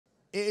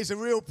It is a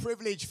real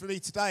privilege for me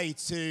today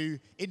to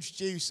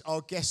introduce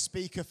our guest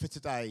speaker for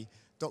today,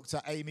 Dr.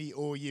 Amy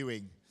Orr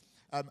Ewing.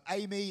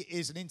 Amy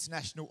is an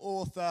international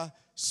author,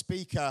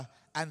 speaker,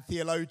 and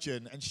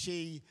theologian, and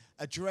she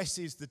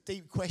addresses the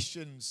deep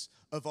questions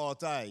of our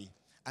day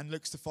and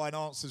looks to find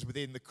answers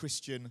within the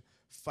Christian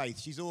faith.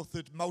 She's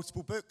authored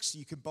multiple books.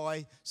 You can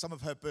buy some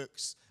of her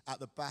books at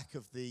the back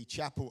of the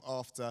chapel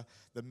after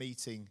the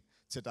meeting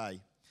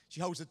today. She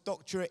holds a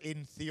doctorate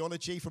in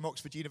theology from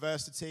Oxford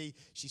University.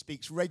 She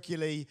speaks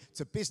regularly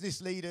to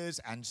business leaders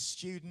and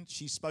students.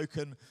 She's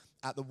spoken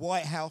at the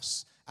White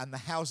House and the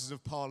Houses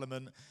of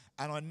Parliament.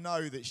 And I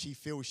know that she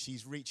feels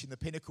she's reaching the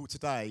pinnacle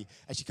today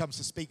as she comes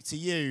to speak to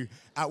you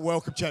at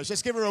Welcome Church.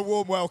 Let's give her a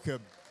warm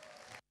welcome.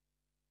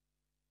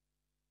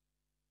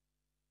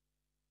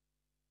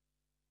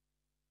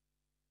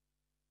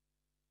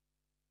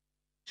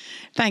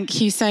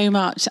 Thank you so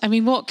much. I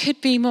mean, what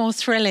could be more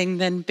thrilling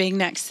than being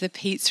next to the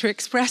Pizza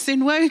Express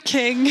in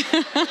Woking?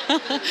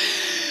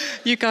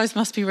 You guys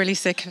must be really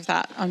sick of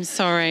that. I'm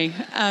sorry.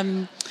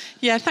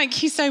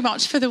 Thank you so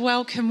much for the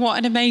welcome. What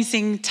an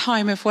amazing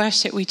time of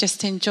worship we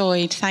just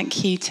enjoyed.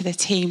 Thank you to the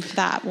team for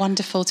that.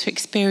 Wonderful to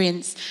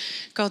experience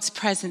God's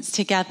presence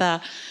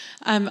together.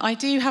 I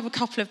do have a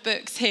couple of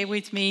books here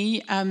with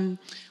me.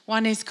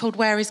 One is called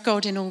Where is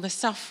God in All the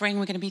Suffering?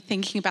 We're going to be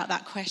thinking about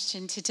that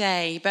question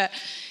today. But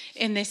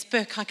in this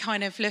book, I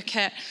kind of look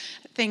at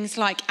things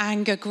like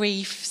anger,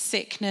 grief,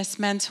 sickness,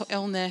 mental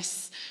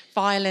illness,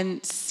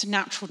 violence,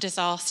 natural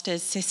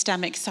disasters,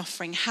 systemic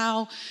suffering.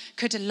 How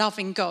could a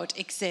loving God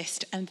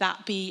exist and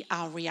that be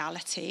our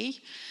reality?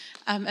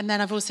 And then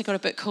I've also got a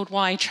book called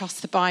Why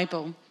Trust the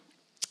Bible,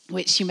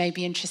 which you may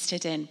be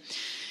interested in.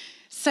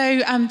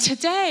 So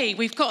today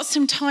we've got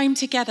some time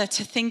together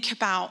to think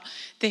about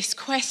this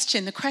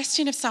question, the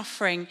question of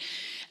suffering,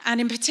 and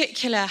in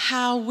particular,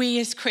 how we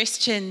as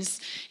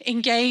Christians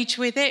engage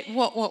with it,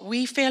 what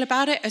we feel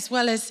about it, as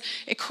well as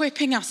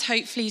equipping us,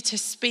 hopefully, to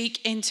speak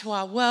into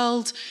our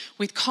world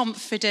with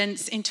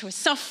confidence, into a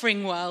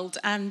suffering world,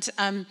 and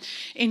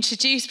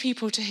introduce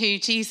people to who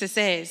Jesus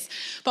is.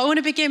 But I want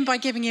to begin by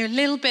giving you a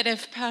little bit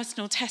of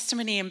personal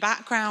testimony and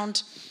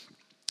background.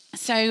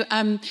 So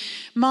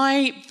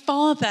my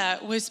father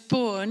was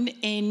born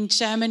in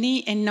Germany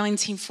in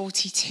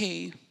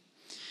 1942.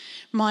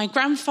 My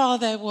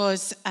grandfather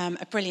was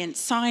a brilliant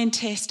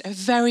scientist, a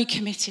very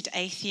committed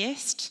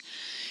atheist.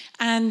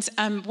 And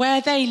where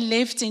they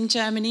lived in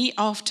Germany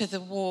after the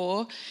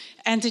war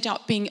ended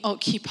up being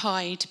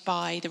occupied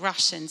by the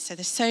Russians, so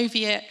the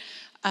Soviet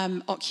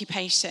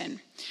occupation.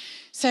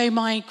 So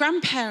my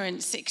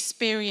grandparents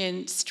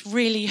experienced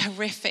really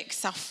horrific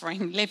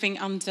suffering, living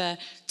under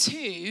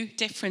two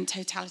different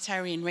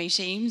totalitarian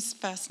regimes,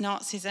 first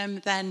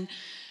Nazism, then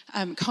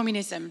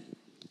communism.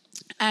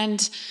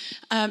 And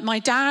my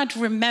dad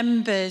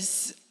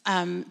remembers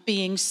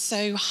being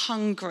so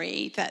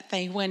hungry that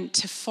they went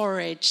to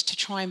forage to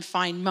try and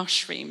find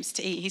mushrooms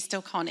to eat. He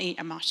still can't eat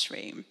a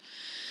mushroom.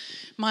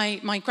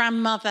 My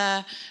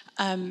grandmother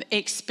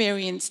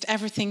experienced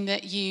everything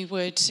that you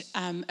would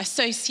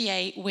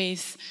associate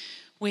with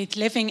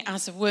living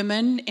as a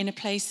woman in a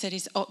place that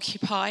is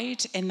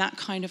occupied in that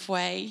kind of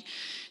way,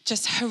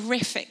 just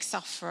horrific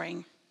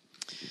suffering.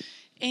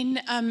 In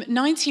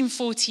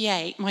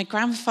 1948, my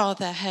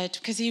grandfather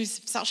because he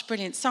was such a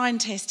brilliant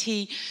scientist,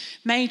 he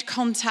made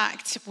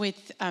contact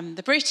with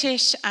the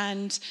British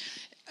and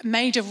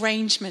made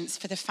arrangements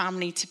for the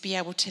family to be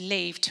able to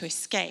leave, to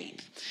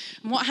escape.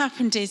 And what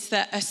happened is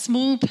that a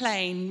small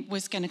plane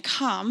was going to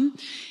come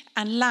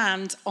and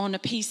land on a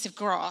piece of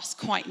grass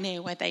quite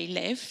near where they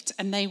lived,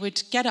 and they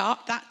would get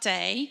up that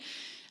day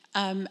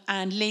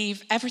and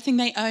leave everything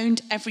they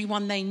owned,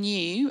 everyone they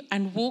knew,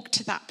 and walk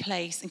to that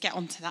place and get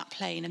onto that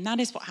plane. And that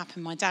is what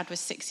happened. My dad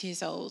was 6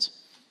 years old.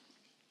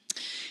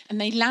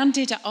 And they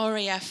landed at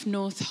RAF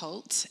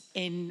Northolt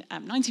in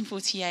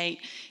 1948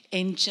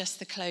 in just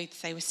the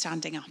clothes they were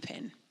standing up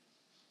in.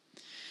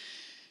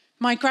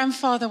 My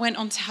grandfather went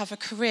on to have a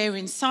career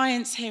in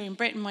science here in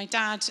Britain. My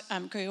dad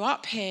grew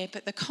up here,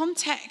 but the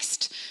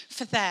context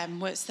for them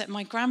was that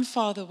my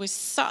grandfather was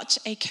such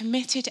a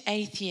committed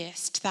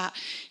atheist that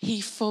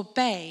he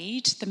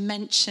forbade the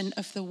mention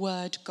of the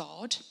word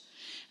God,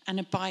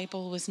 and a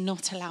Bible was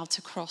not allowed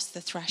to cross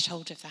the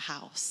threshold of the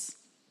house.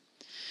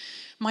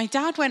 My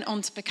dad went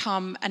on to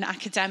become an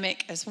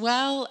academic as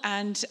well,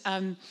 and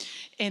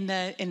in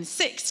the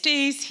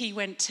 60s, he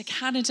went to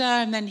Canada,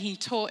 and then he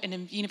taught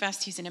in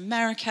universities in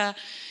America,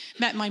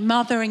 met my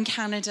mother in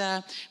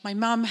Canada. My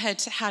mum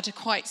had a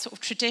quite sort of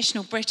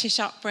traditional British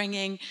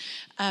upbringing,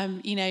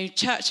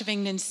 Church of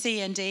England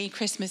C&E,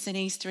 Christmas and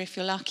Easter if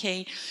you're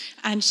lucky.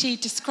 And she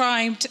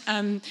described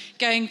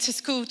going to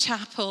school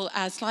chapel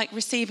as like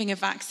receiving a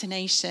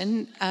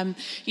vaccination.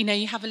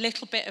 You have a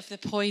little bit of the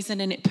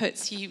poison and it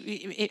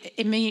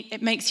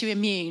makes you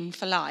immune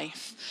for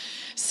life.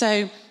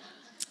 So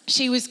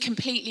she was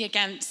completely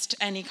against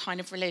any kind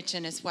of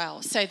religion as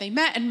well. So they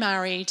met and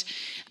married,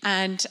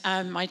 and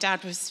my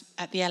dad was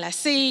at the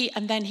LSE,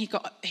 and then he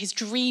got his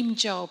dream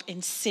job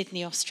in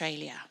Sydney,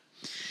 Australia.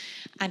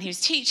 And he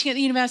was teaching at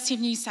the University of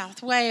New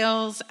South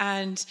Wales,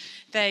 and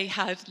they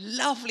had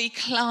lovely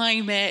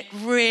climate,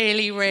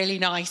 really, really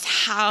nice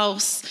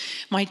house.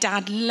 My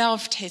dad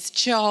loved his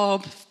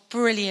job,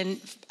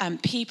 brilliant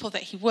people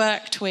that he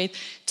worked with,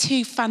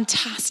 2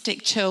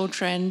 fantastic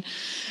children,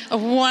 a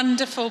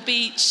wonderful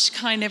beach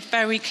kind of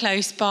very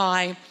close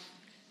by.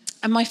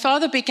 And my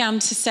father began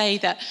to say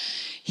that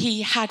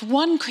he had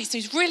one question.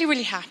 He was really,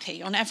 really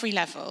happy on every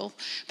level,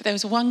 but there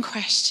was one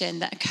question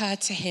that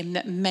occurred to him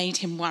that made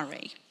him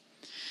worry.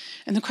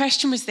 And the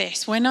question was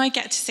this: when I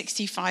get to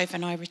 65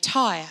 and I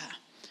retire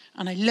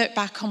and I look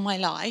back on my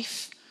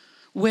life,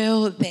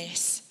 will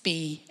this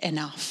be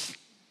enough?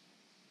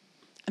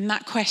 And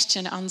that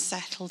question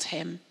unsettled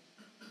him.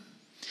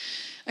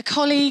 A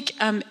colleague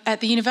at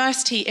the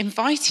university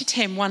invited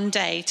him one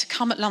day to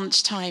come at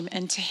lunchtime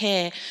and to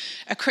hear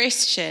a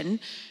Christian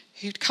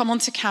who'd come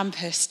onto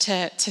campus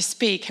to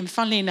speak. And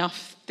funnily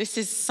enough, this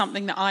is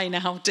something that I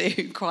now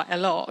do quite a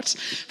lot.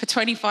 For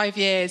 25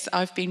 years,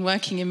 I've been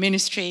working in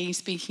ministry,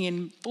 speaking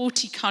in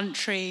 40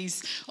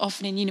 countries,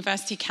 often in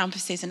university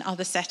campuses and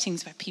other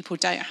settings where people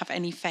don't have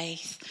any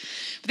faith.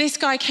 But this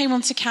guy came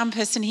onto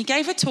campus and he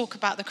gave a talk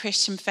about the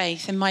Christian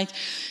faith. And my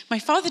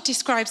father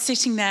described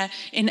sitting there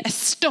in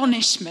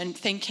astonishment,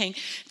 thinking,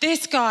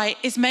 this guy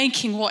is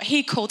making what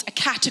he called a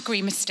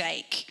category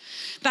mistake.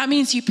 That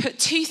means you put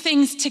 2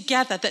 things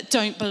together that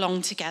don't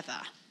belong together.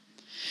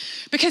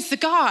 Because the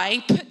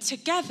guy put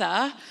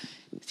together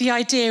the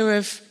idea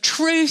of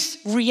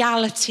truth,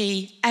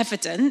 reality,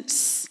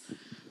 evidence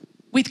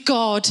with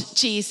God,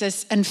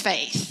 Jesus, and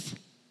faith.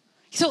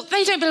 He thought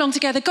they don't belong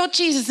together. God,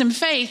 Jesus, and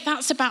faith,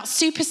 that's about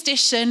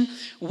superstition,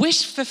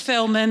 wish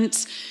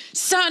fulfillment,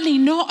 certainly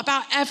not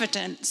about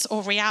evidence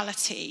or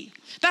reality.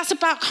 That's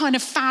about kind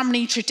of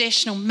family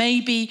tradition or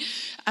maybe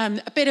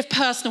a bit of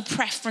personal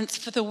preference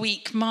for the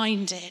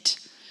weak-minded.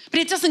 But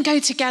it doesn't go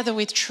together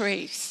with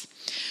truth.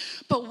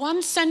 But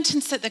one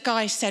sentence that the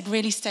guy said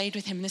really stayed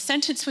with him. The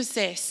sentence was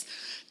this: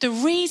 the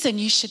reason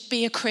you should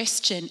be a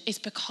Christian is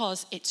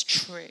because it's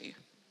true.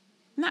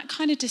 And that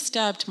kind of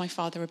disturbed my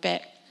father a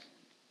bit.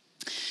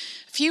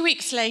 A few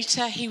weeks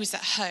later, he was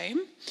at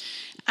home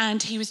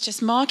and he was just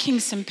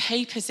marking some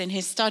papers in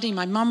his study.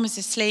 My mum was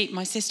asleep,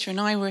 my sister and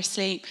I were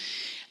asleep.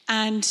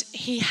 And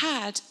he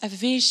had a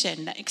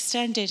vision that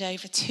extended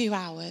over 2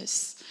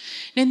 hours.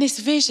 And in this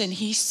vision,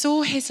 he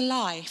saw his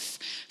life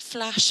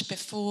flash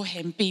before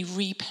him, be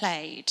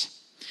replayed.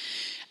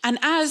 And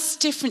as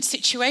different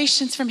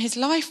situations from his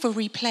life were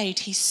replayed,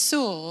 he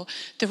saw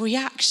the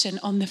reaction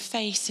on the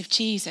face of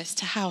Jesus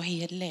to how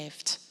he had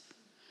lived.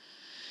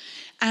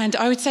 And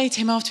I would say to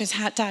him afterwards,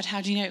 Dad, how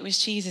do you know it was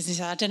Jesus? He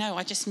said, I don't know,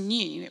 I just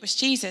knew it was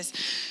Jesus.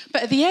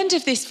 But at the end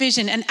of this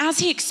vision, and as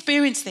he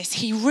experienced this,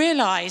 he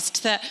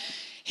realized that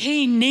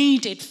he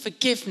needed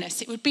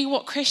forgiveness. It would be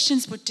what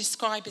Christians would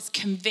describe as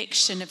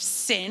conviction of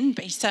sin,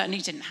 but he certainly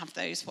didn't have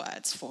those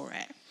words for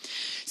it.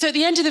 So at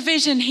the end of the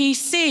vision, he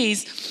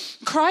sees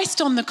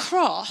Christ on the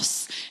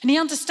cross, and he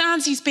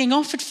understands he's being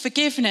offered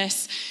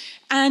forgiveness,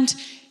 and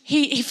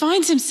he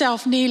finds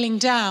himself kneeling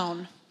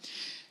down.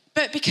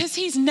 But because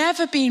he's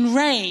never been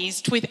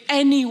raised with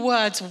any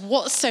words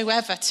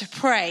whatsoever to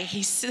pray,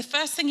 the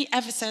first thing he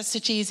ever says to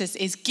Jesus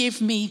is,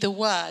 give me the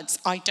words,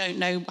 I don't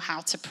know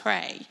how to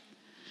pray.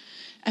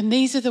 And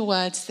these are the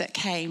words that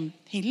came.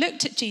 He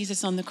looked at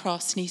Jesus on the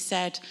cross and he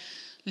said,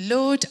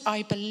 Lord,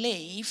 I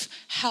believe,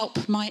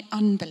 help my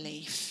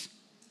unbelief.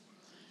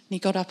 And he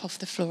got up off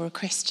the floor a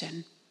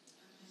Christian.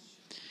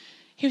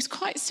 He was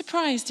quite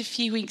surprised a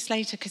few weeks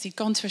later because he'd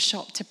gone to a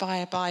shop to buy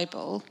a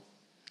Bible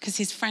because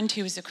his friend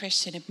who was a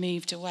Christian had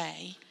moved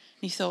away.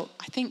 And he thought,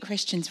 I think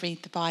Christians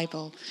read the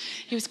Bible.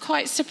 He was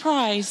quite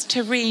surprised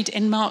to read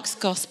in Mark's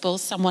Gospel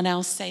someone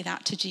else say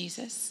that to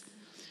Jesus.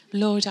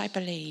 Lord, I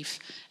believe,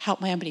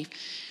 help my unbelief.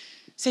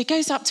 So he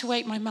goes up to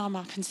wake my mum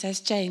up and says,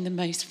 Jane, the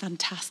most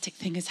fantastic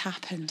thing has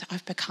happened.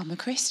 I've become a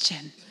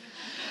Christian.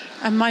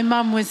 And my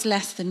mum was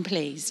less than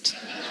pleased.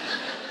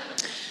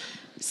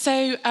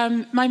 So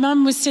my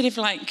mum was sort of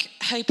like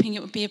hoping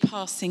it would be a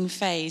passing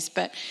phase,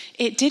 but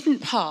it didn't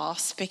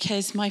pass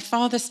because my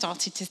father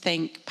started to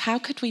think, how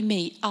could we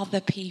meet other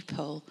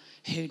people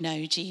who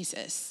know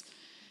Jesus?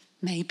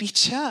 Maybe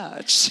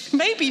church.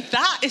 Maybe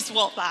that is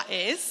what that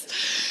is.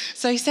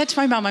 So he said to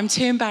my mum, I'm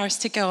too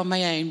embarrassed to go on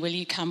my own. Will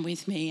you come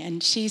with me?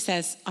 And she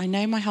says, I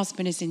know my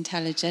husband is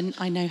intelligent.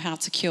 I know how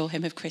to cure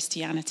him of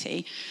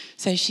Christianity.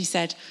 So she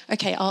said,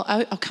 okay,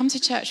 I'll come to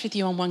church with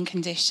you on one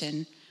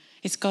condition.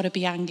 It's got to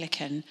be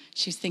Anglican.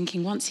 She was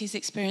thinking, once he's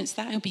experienced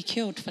that, he'll be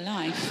cured for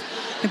life.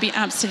 He'll be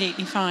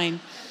absolutely fine.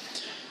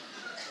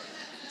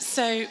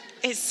 So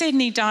it's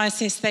Sydney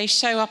Diocese. They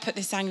show up at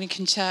this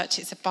Anglican church.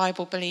 It's a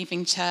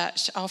Bible-believing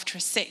church. After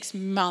a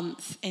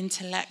 6-month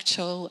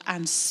intellectual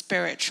and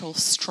spiritual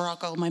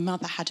struggle, my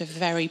mother had a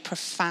very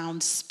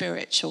profound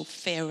spiritual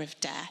fear of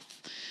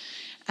death.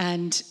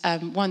 And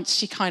once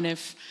she kind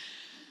of,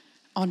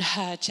 on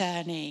her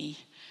journey,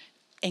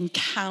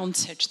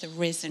 encountered the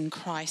risen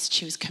Christ,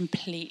 she was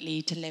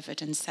completely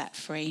delivered and set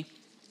free.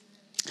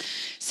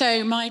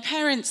 So my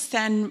parents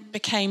then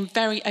became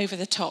very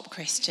over-the-top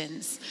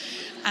Christians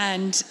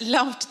and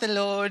loved the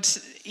Lord,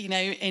 you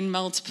know, in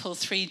multiple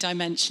 3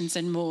 dimensions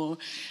and more.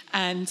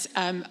 And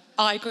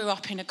I grew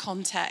up in a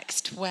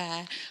context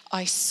where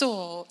I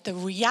saw the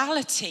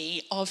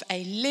reality of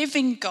a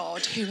living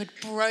God who had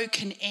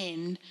broken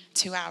in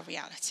to our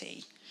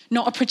reality,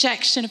 not a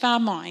projection of our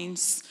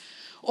minds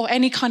or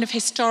any kind of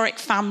historic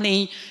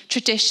family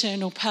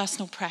tradition or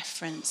personal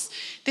preference.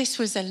 This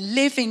was a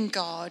living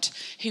God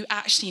who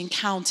actually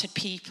encountered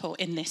people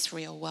in this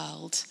real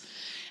world.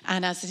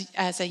 And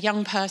as a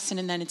young person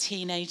and then a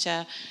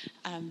teenager,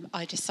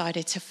 I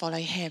decided to follow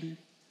him.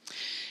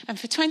 And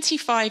for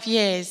 25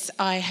 years,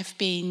 I have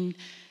been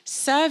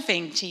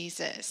serving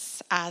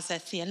Jesus as a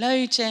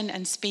theologian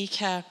and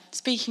speaker,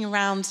 speaking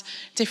around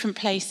different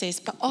places,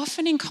 but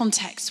often in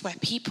contexts where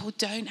people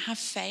don't have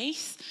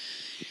faith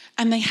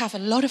and they have a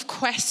lot of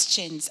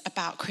questions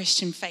about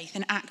Christian faith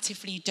and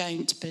actively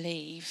don't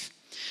believe.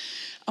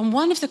 And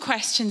one of the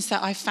questions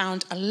that I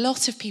found a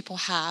lot of people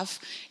have,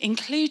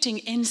 including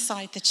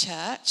inside the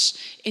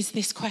church, is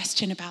this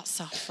question about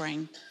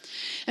suffering.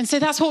 And so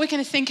that's what we're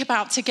going to think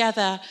about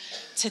together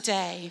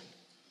today.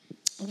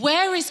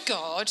 Where is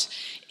God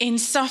in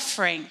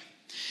suffering?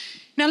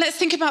 Now let's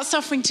think about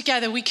suffering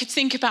together. We could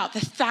think about the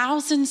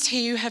thousands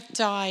who have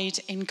died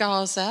in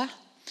Gaza.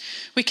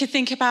 We could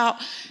think about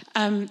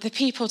the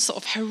people sort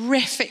of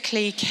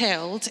horrifically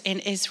killed in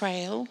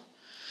Israel.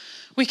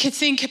 We could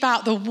think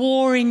about the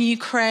war in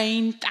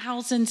Ukraine,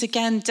 thousands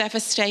again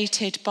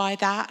devastated by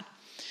that.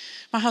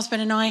 My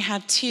husband and I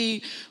had 2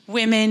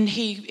 women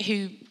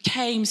who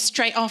came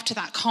straight after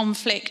that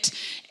conflict,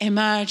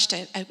 emerged,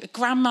 a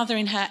grandmother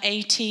in her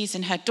 80s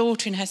and her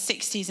daughter in her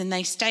 60s, and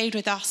they stayed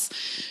with us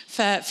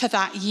for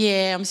that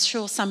year. I'm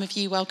sure some of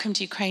you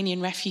welcomed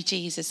Ukrainian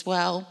refugees as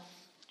well.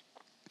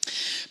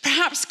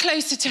 Perhaps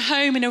closer to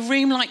home in a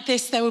room like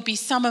this, there will be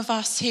some of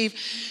us who've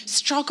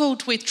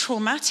struggled with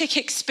traumatic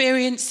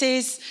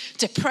experiences,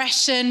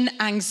 depression,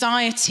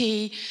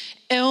 anxiety,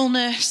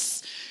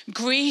 illness,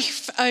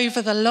 grief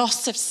over the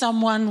loss of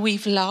someone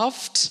we've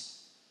loved.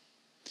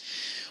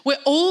 We're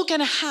all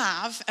going to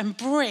have and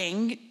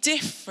bring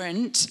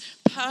different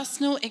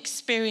personal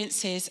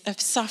experiences of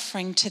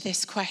suffering to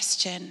this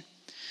question.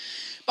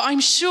 But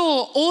I'm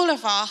sure all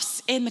of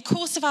us in the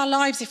course of our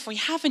lives, if we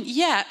haven't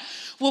yet,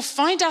 will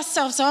find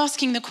ourselves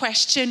asking the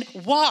question,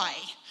 why?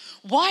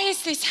 Why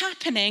is this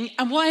happening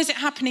and why is it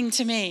happening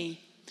to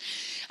me?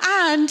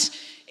 And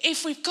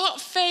if we've got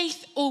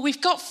faith or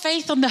we've got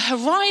faith on the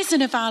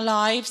horizon of our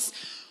lives,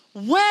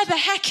 where the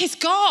heck is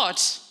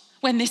God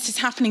when this is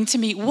happening to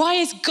me? Why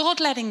is God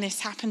letting this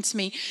happen to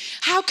me?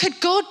 How could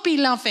God be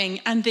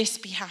loving and this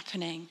be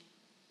happening?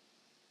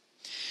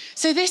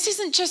 So this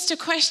isn't just a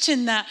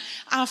question that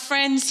our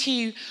friends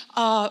who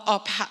are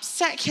perhaps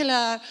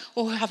secular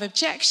or who have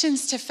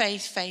objections to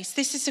faith face.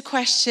 This is a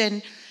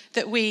question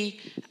that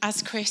we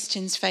as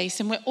Christians face,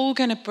 and we're all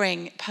going to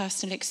bring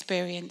personal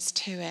experience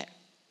to it.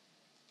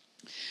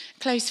 A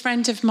close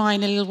friend of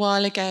mine a little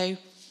while ago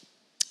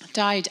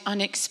died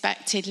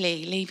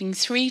unexpectedly, leaving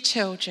 3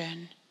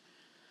 children,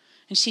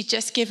 and she'd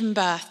just given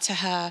birth to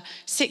her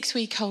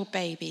 6-week-old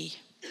baby.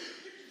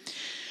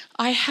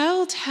 I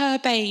held her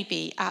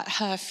baby at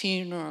her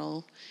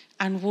funeral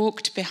and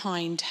walked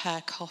behind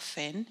her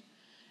coffin,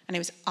 and it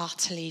was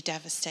utterly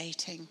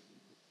devastating.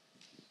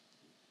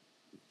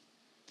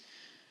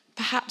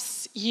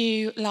 Perhaps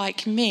you,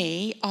 like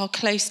me, are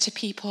close to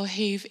people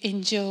who've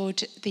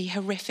endured the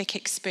horrific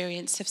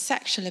experience of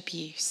sexual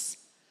abuse,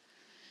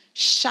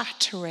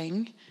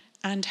 shattering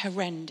and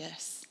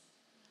horrendous,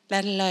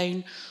 let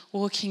alone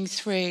walking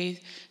through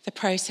the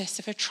process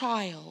of a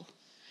trial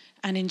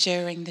and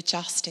enduring the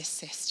justice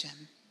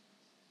system.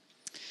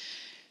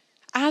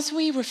 As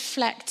we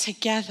reflect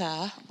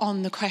together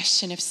on the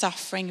question of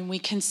suffering and we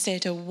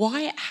consider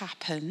why it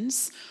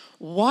happens,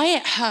 why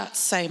it hurts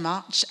so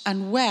much,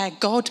 and where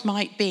God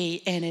might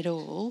be in it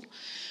all,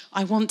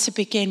 I want to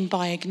begin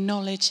by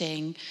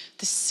acknowledging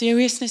the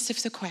seriousness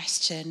of the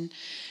question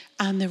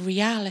and the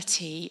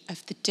reality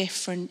of the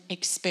different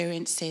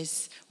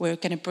experiences we're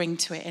going to bring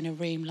to it in a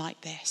room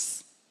like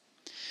this.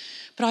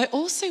 But I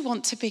also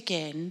want to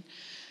begin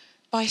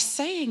by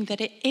saying that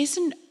it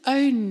isn't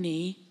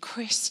only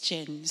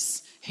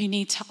Christians who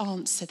need to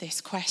answer this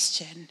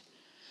question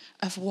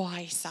of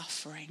why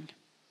suffering.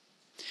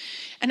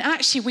 And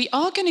actually, we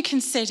are going to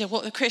consider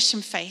what the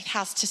Christian faith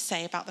has to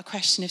say about the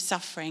question of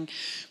suffering,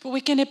 but we're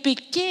going to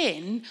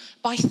begin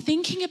by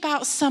thinking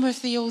about some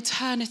of the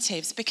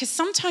alternatives, because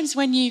sometimes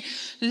when you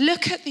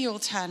look at the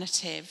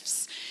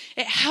alternatives,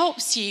 it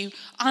helps you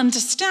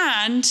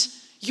understand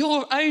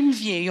your own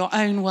view, your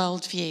own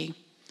worldview.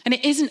 And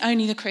it isn't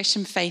only the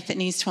Christian faith that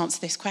needs to answer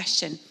this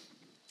question.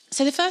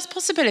 So the first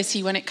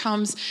possibility when it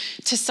comes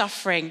to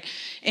suffering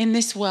in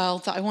this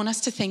world that I want us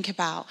to think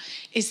about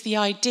is the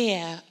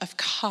idea of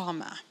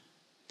karma.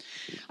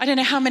 I don't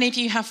know how many of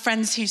you have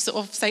friends who sort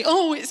of say,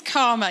 oh, it's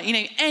karma. You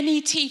know,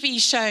 any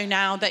TV show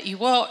now that you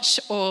watch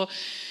or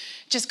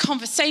just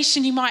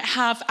conversation you might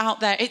have out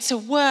there, it's a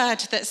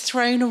word that's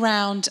thrown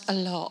around a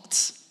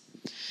lot.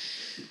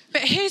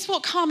 But here's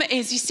what karma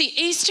is. You see,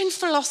 Eastern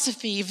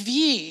philosophy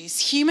views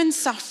human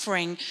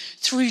suffering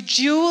through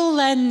dual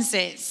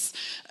lenses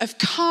of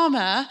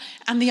karma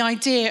and the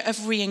idea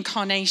of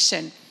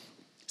reincarnation.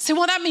 So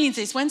what that means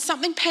is when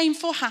something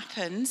painful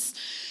happens,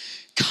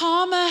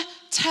 karma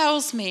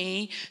tells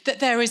me that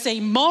there is a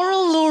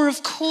moral law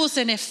of cause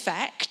and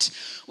effect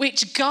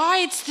which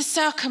guides the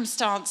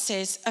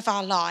circumstances of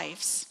our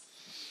lives.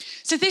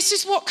 So this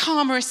is what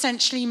karma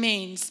essentially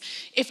means.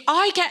 If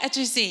I get a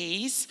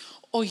disease,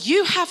 or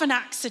you have an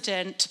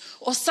accident,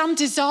 or some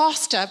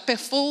disaster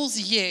befalls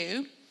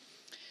you,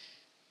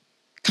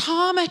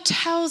 karma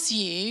tells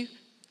you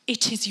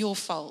it is your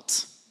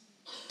fault.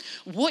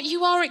 What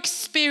you are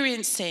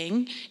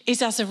experiencing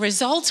is as a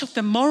result of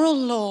the moral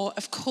law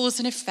of cause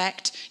and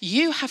effect.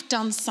 You have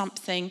done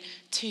something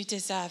to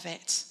deserve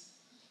it.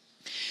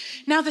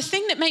 Now, the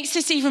thing that makes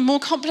this even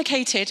more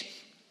complicated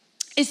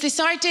is this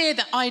idea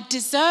that I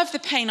deserve the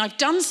pain, I've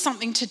done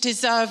something to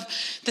deserve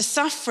the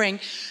suffering.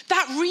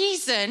 That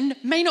reason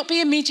may not be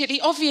immediately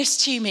obvious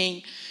to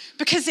me,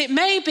 because it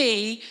may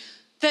be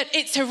that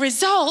it's a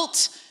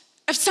result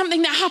of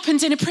something that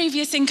happened in a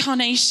previous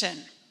incarnation.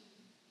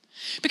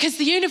 Because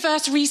the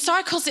universe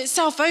recycles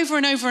itself over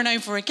and over and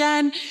over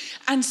again.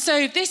 And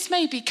so this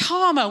may be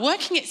karma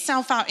working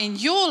itself out in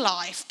your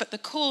life, but the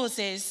cause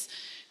is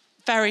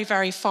very,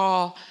 very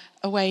far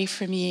away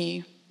from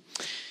you.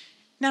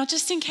 Now,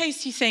 just in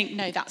case you think,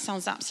 no, that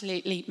sounds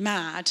absolutely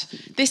mad,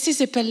 this is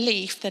a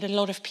belief that a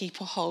lot of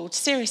people hold.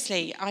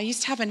 Seriously, I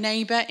used to have a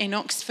neighbour in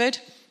Oxford.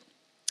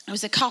 It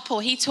was a couple.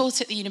 He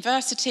taught at the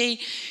university,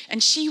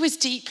 and she was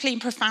deeply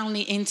and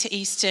profoundly into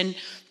Eastern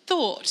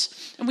thought.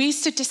 And we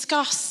used to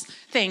discuss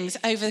things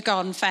over the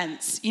garden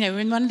fence, you know,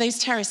 in one of those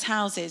terrace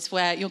houses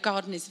where your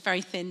garden is a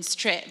very thin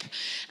strip.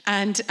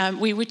 And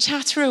we would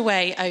chatter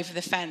away over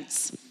the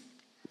fence.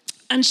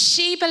 And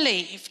she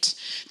believed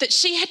that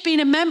she had been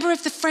a member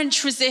of the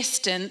French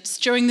resistance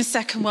during the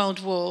Second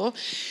World War,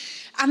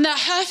 and that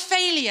her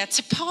failure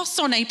to pass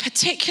on a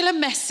particular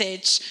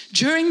message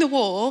during the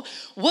war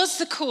was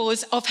the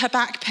cause of her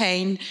back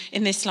pain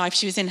in this life.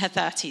 She was in her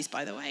 30s,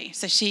 by the way.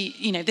 So she,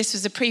 you know, this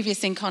was a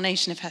previous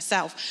incarnation of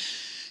herself.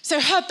 So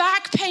her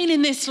back pain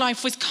in this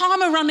life was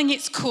karma running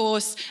its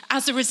course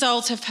as a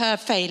result of her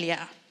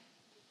failure.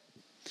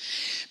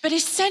 But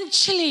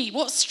essentially,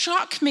 what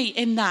struck me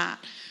in that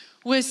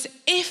was,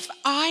 if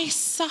I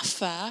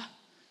suffer,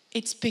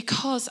 it's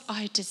because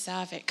I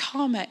deserve it.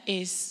 Karma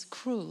is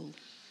cruel.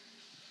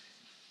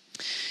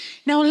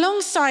 Now,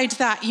 alongside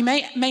that, you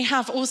may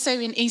have also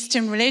in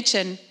Eastern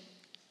religion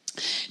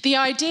the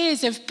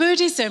ideas of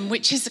Buddhism,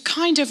 which is a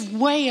kind of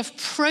way of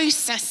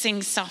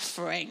processing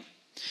suffering.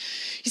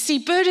 You see,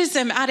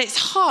 Buddhism at its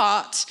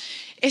heart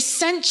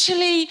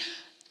essentially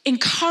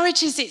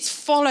encourages its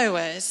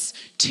followers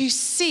to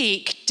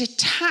seek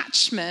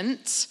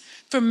detachment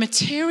from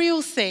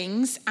material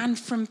things and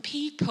from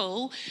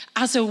people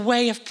as a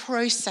way of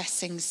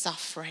processing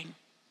suffering.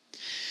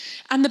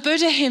 And the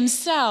Buddha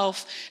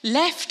himself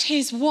left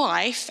his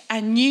wife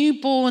and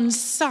newborn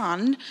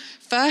son,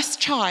 first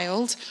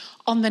child,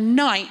 on the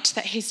night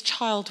that his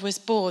child was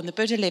born. The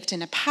Buddha lived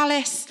in a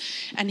palace,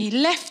 and he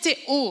left it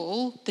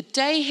all the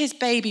day his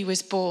baby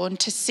was born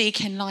to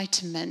seek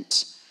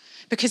enlightenment,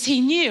 because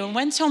he knew and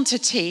went on to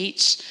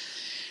teach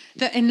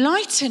that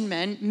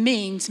enlightenment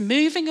means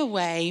moving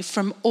away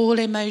from all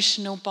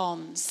emotional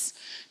bonds.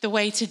 The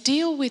way to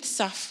deal with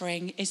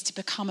suffering is to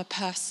become a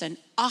person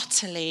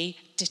utterly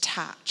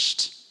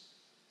detached.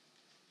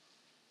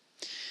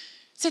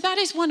 So that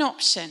is one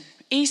option.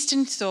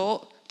 Eastern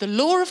thought, the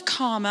law of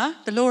karma,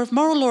 the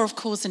moral law of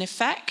cause and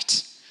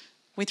effect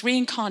with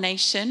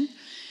reincarnation,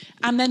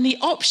 and then the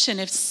option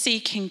of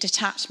seeking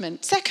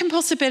detachment. Second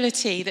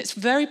possibility that's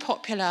very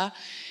popular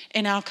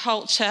in our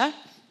culture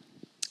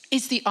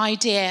is the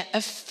idea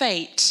of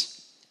fate.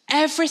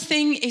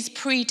 Everything is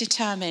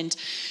predetermined.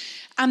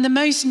 And the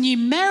most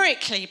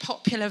numerically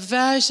popular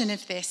version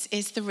of this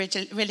is the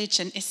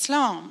religion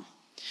Islam,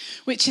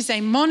 which is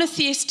a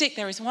monotheistic,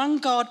 there is one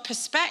God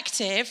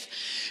perspective,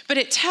 but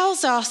it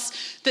tells us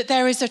that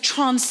there is a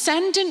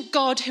transcendent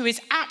God who is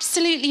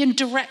absolutely and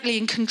directly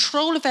in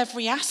control of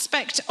every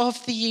aspect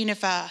of the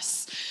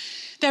universe.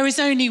 There is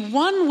only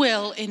one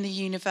will in the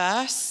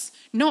universe,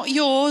 not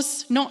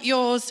yours,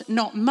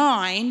 not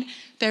mine.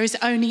 There is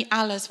only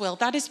Allah's will.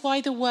 That is why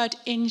the word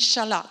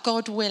inshallah,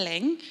 God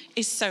willing,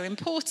 is so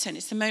important.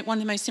 It's one of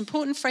the most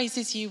important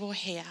phrases you will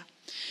hear.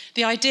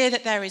 The idea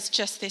that there is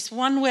just this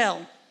one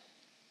will.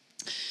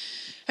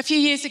 A few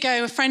years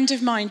ago, a friend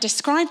of mine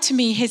described to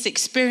me his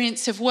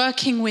experience of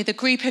working with a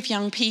group of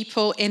young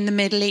people in the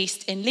Middle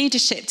East in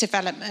leadership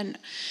development.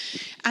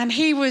 And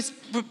he was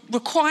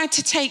required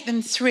to take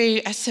them through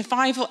a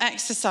survival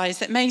exercise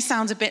that may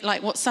sound a bit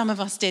like what some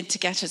of us did to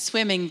get a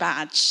swimming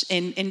badge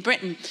in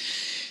Britain.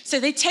 So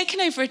they'd taken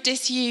over a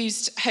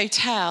disused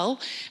hotel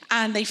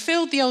and they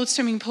filled the old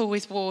swimming pool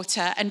with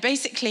water, and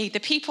basically the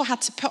people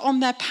had to put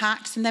on their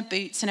packs and their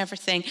boots and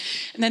everything.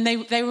 And then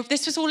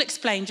this was all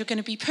explained. You're going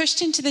to be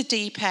pushed into the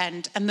deep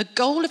end, and the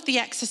goal of the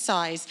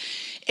exercise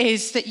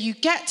is that you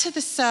get to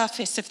the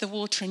surface of the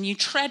water and you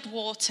tread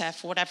water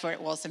for whatever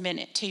it was, a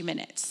minute, 2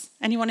 minutes.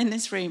 Anyone in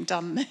this room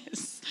done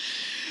this?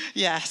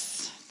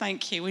 Yes,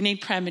 thank you. We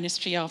need prayer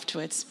ministry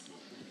afterwards.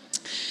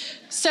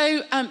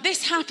 So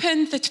this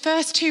happened. The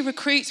first 2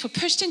 recruits were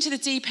pushed into the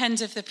deep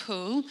end of the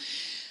pool,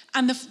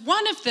 and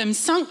one of them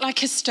sunk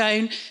like a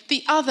stone.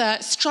 The other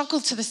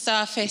struggled to the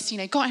surface,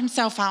 got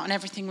himself out and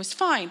everything was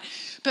fine.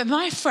 But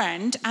my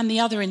friend and the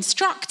other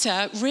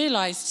instructor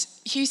realised,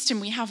 Houston,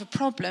 we have a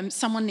problem.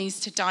 Someone needs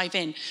to dive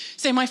in.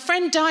 So my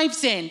friend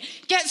dives in,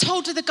 gets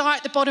hold of the guy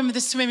at the bottom of the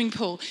swimming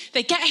pool.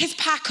 They get his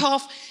pack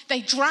off.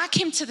 They drag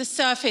him to the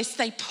surface.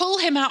 They pull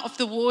him out of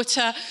the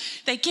water.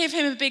 They give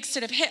him a big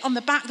sort of hit on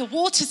the back. The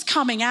water's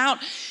coming out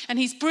and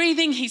he's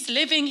breathing. He's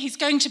living. He's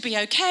going to be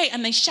okay.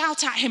 And they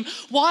shout at him,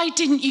 "Why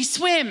didn't you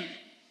swim?"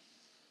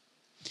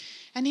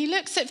 And he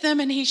looks at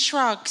them and he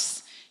shrugs.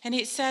 And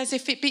it says,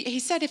 if it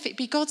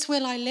be God's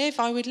will I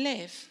live, I would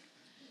live.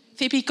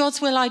 If it be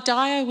God's will I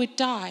die, I would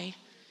die.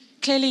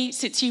 Clearly,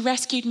 since you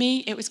rescued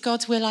me, it was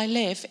God's will I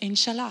live,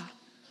 inshallah.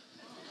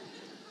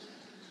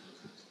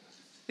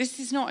 This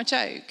is not a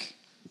joke.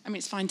 I mean,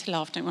 it's fine to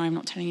laugh, don't worry, I'm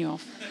not telling you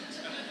off.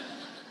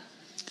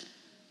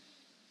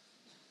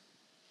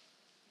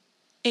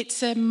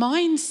 It's a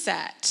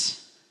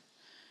mindset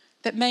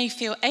that may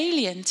feel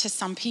alien to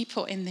some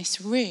people in this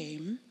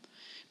room,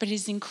 but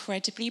is an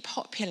incredibly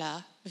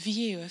popular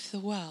view of the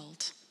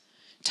world.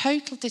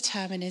 Total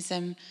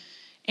determinism,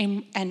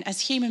 and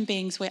as human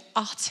beings, we're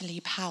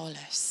utterly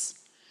powerless.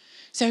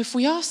 So if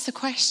we ask the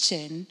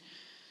question,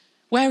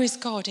 where is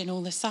God in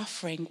all the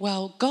suffering?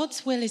 Well,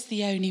 God's will is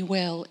the only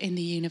will in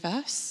the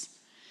universe.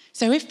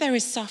 So if there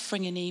is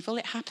suffering and evil,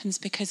 it happens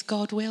because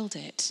God willed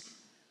it.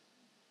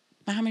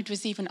 Muhammad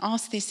was even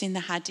asked this in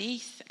the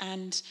hadith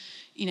and,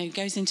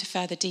 goes into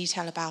further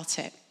detail about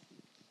it.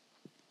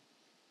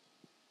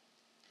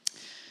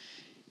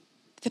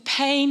 The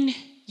pain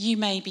you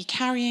may be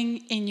carrying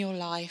in your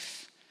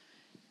life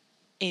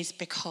is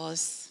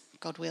because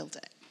God willed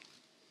it.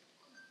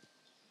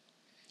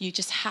 You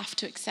just have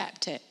to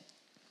accept it.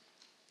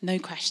 No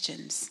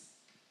questions.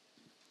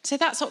 So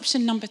that's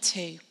option number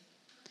 2.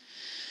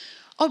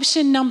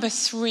 Option number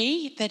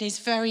 3, that is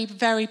very,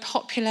 very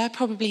popular,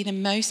 probably the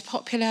most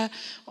popular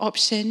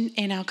option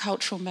in our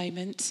cultural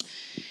moment,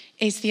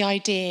 is the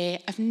idea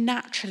of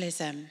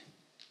naturalism.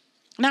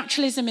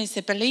 Naturalism is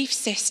a belief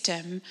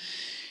system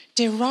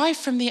derived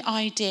from the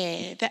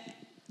idea that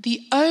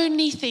the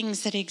only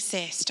things that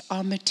exist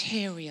are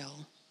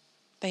material.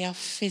 They are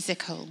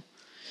physical.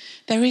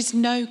 There is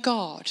no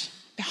God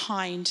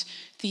behind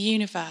the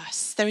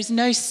universe. There is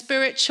no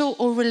spiritual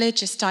or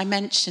religious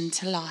dimension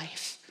to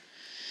life.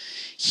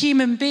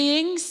 Human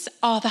beings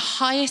are the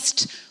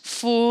highest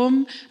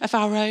form of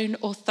our own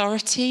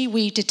authority.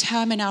 We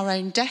determine our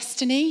own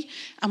destiny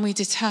and we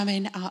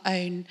determine our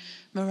own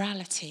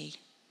morality.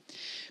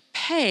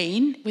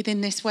 Pain,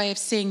 within this way of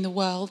seeing the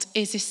world,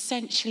 is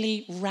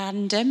essentially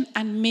random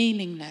and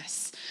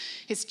meaningless.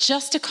 It's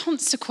just a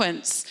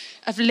consequence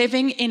of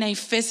living in a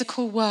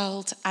physical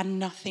world and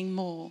nothing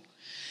more.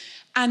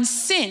 And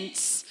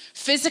since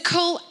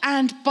physical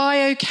and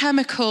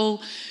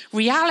biochemical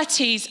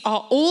realities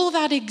are all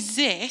that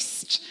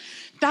exist,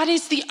 that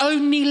is the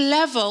only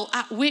level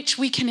at which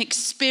we can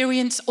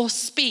experience or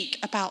speak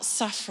about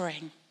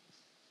suffering.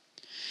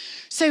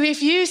 So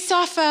if you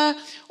suffer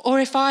or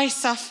if I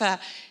suffer,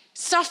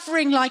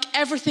 suffering, like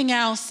everything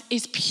else,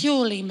 is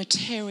purely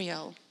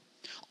material.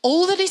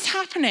 All that is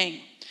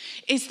happening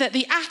is that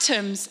the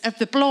atoms of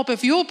the blob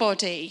of your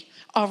body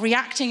are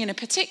reacting in a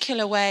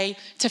particular way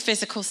to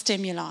physical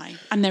stimuli,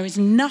 and there is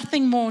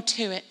nothing more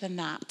to it than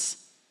that.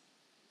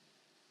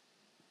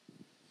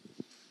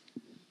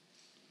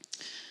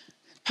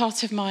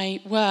 Part of my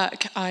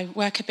work, I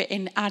work a bit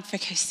in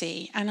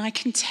advocacy, and I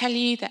can tell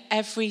you that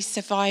every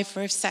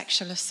survivor of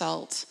sexual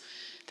assault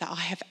that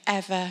I have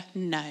ever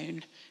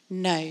known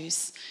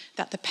knows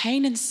that the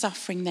pain and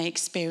suffering they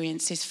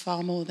experience is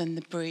far more than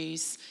the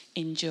bruise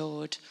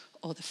endured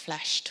or the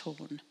flesh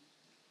torn.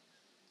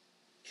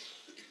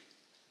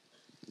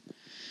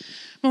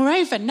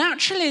 Moreover,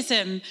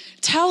 naturalism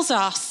tells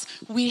us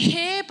we're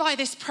here by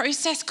this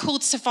process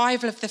called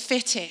survival of the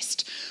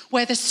fittest,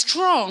 where the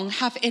strong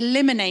have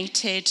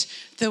eliminated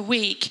the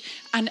weak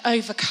and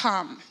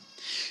overcome.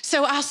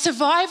 So our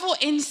survival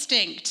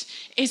instinct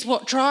is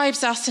what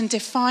drives us and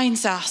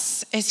defines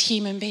us as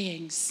human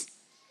beings.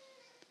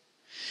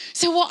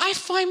 So what I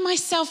find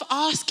myself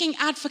asking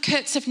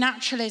advocates of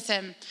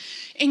naturalism,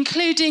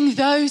 including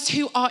those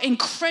who are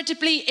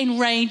incredibly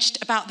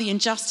enraged about the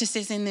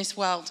injustices in this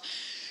world,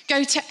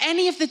 go to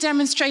any of the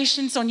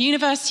demonstrations on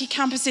university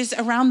campuses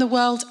around the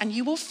world and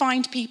you will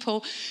find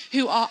people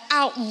who are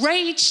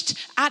outraged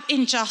at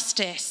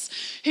injustice,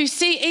 who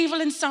see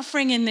evil and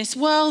suffering in this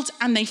world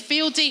and they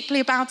feel deeply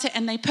about it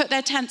and they put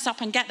their tents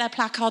up and get their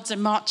placards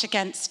and march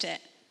against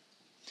it.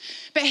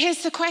 But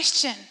here's the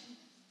question.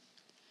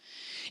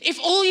 If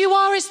all you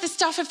are is the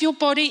stuff of your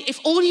body, if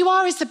all you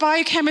are is the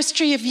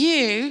biochemistry of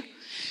you,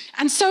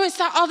 and so is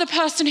that other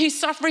person who's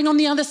suffering on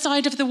the other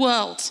side of the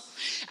world,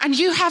 and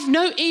you have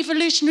no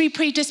evolutionary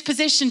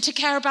predisposition to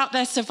care about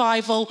their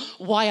survival,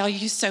 why are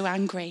you so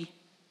angry?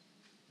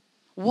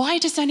 Why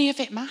does any of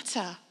it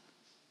matter?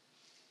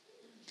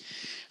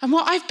 And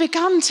what I've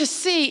begun to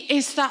see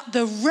is that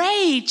the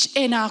rage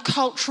in our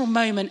cultural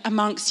moment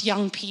amongst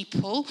young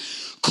people,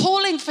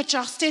 calling for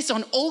justice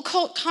on all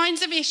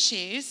kinds of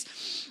issues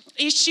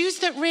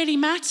that really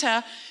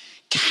matter,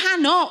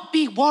 cannot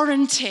be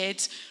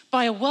warranted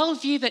by a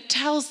worldview that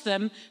tells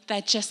them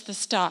they're just the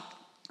start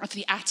of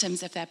the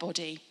atoms of their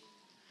body.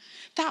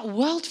 That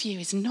worldview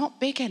is not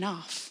big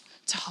enough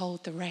to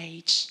hold the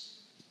rage.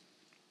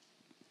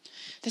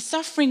 The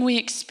suffering we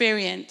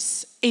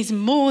experience is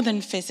more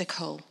than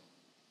physical.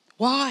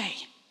 Why?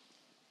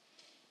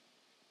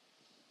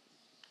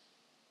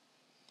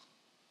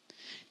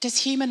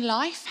 Does human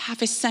life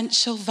have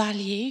essential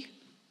value?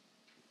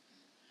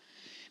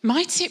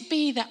 Might it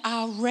be that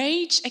our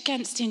rage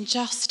against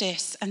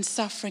injustice and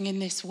suffering in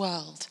this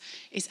world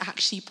is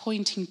actually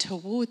pointing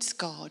towards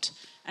God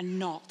and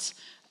not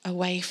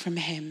away from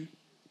him?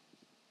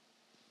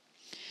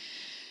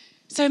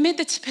 So amid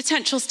the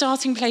potential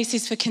starting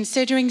places for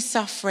considering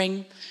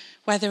suffering,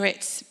 whether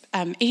it's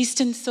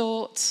Eastern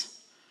thought,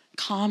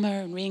 karma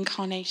and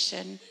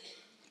reincarnation,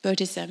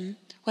 Buddhism,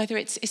 whether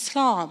it's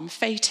Islam,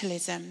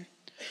 fatalism,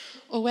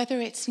 or whether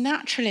it's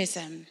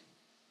naturalism,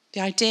 the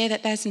idea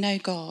that there's no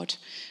God,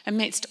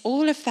 amidst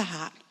all of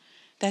that,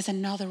 there's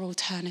another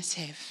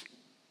alternative.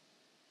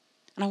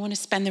 And I want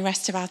to spend the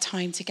rest of our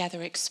time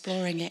together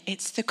exploring it.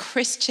 It's the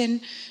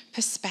Christian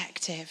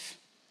perspective.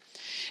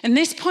 And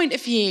this point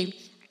of view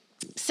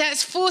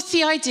sets forth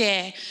the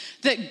idea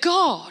that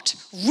God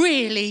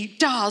really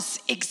does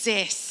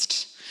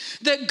exist,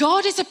 that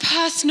God is a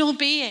personal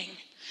being,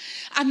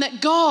 and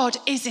that God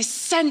is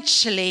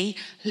essentially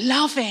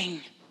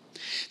loving.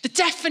 The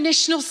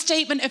definitional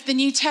statement of the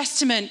New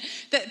Testament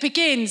that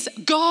begins,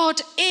 God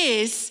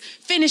is,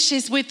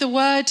 finishes with the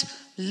word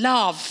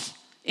love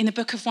in the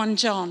book of 1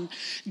 John.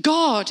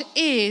 God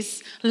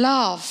is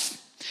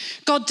love.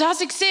 God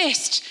does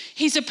exist.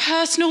 He's a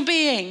personal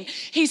being.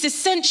 He's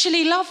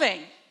essentially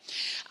loving.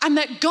 And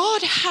that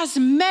God has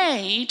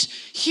made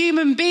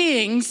human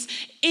beings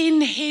in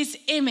his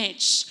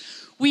image.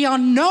 We are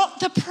not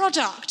the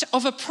product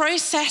of a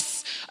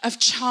process of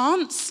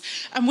chance,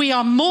 and we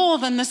are more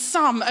than the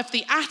sum of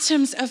the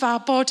atoms of our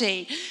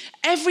body.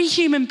 Every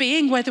human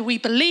being, whether we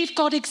believe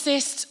God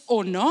exists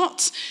or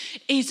not,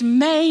 is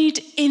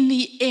made in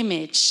the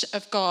image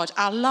of God.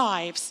 Our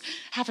lives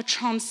have a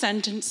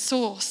transcendent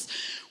source.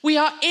 We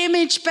are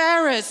image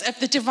bearers of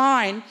the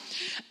divine,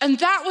 and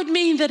that would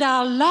mean that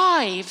our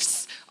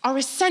lives are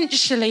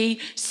essentially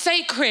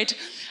sacred.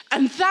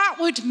 And that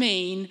would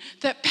mean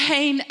that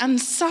pain and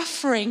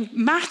suffering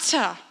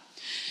matter.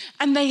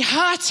 And they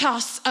hurt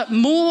us at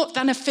more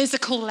than a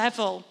physical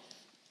level.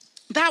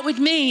 That would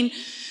mean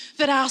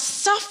that our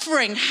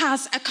suffering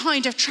has a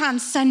kind of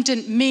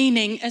transcendent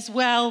meaning as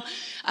well.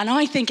 And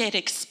I think it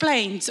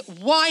explains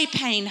why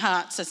pain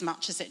hurts as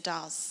much as it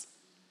does.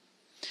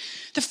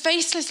 The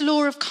faceless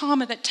law of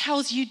karma that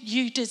tells you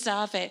you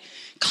deserve it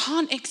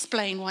can't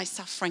explain why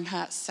suffering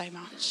hurts so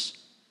much.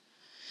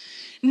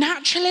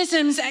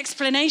 Naturalism's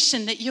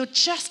explanation that you're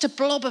just a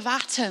blob of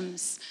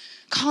atoms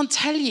can't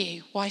tell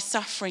you why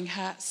suffering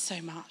hurts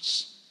so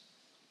much.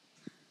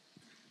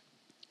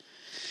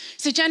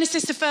 So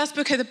Genesis, the first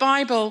book of the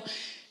Bible,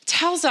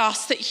 tells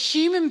us that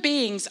human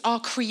beings are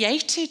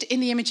created in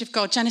the image of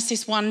God,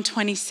 Genesis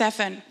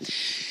 1:27.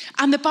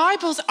 And the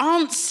Bible's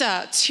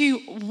answer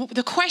to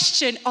the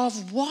question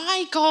of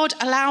why God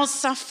allows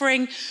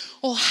suffering,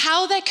 or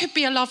how there could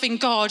be a loving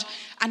God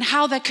and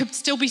how there could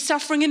still be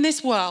suffering in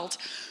this world,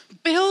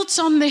 builds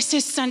on this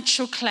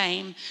essential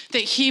claim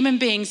that human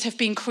beings have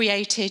been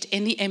created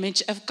in the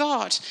image of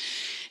God.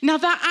 Now,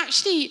 that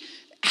actually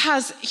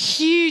has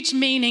huge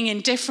meaning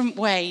in different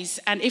ways.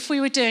 And if we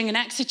were doing an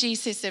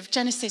exegesis of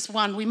Genesis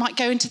 1, we might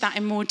go into that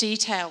in more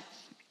detail.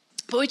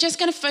 But we're just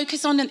going to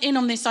focus on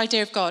this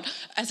idea of God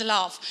as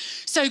love.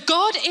 So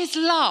God is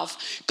love.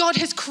 God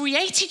has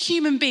created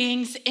human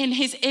beings in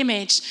his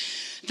image.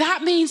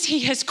 That means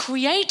he has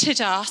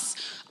created us,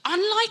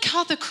 unlike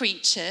other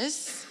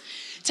creatures,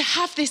 to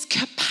have this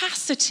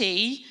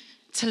capacity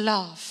to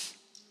love.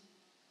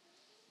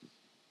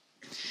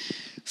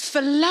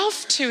 For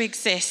love to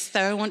exist,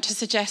 though, I want to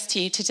suggest to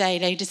you today,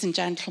 ladies and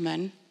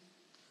gentlemen,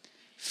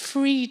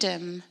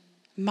 freedom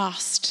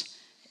must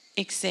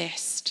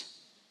exist.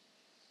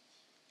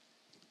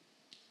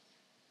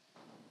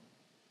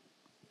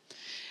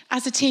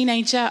 As a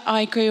teenager,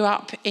 I grew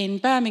up in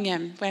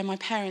Birmingham, where my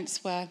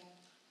parents were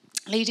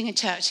leading a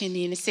church in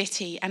the inner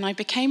city, and I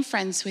became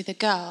friends with a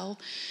girl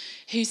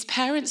whose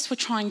parents were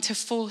trying to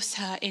force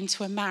her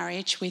into a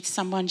marriage with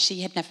someone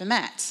she had never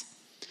met.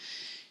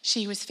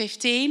 She was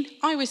 15,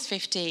 I was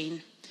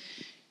 15.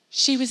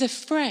 She was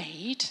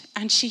afraid,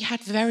 and she had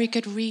very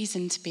good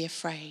reason to be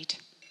afraid.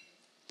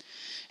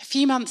 A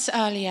few months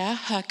earlier,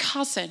 her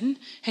cousin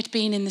had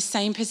been in the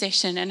same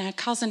position, and her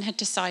cousin had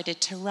decided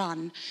to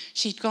run.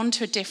 She'd gone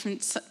to a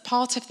different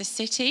part of the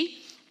city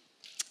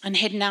and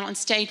hidden out and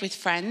stayed with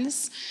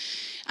friends.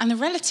 And the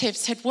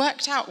relatives had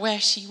worked out where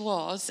she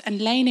was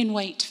and lain in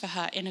wait for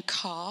her in a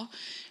car.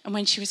 And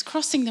when she was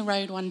crossing the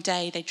road one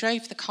day, they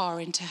drove the car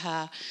into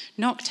her,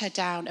 knocked her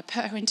down, and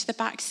put her into the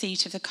back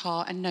seat of the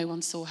car, and no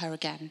one saw her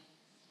again.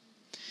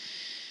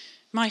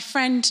 My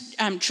friend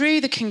drew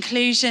the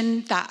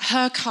conclusion that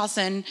her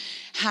cousin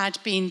had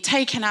been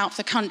taken out of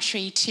the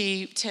country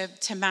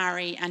to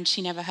marry, and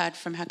she never heard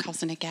from her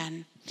cousin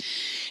again.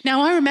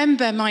 Now, I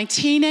remember my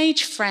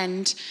teenage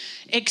friend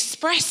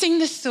expressing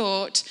the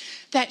thought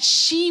that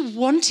she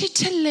wanted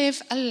to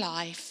live a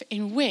life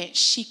in which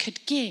she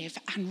could give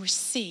and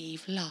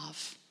receive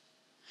love.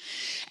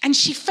 And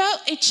she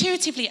felt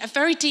intuitively at a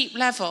very deep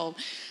level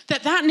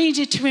that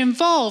needed to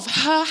involve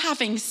her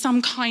having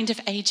some kind of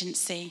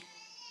agency.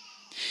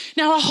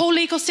 Now, our whole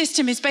legal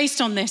system is based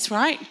on this,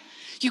 right?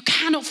 You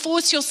cannot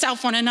force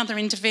yourself on another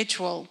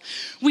individual.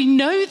 We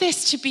know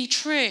this to be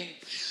true.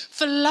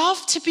 For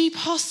love to be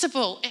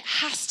possible, it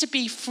has to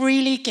be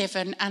freely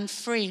given and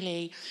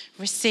freely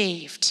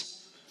received.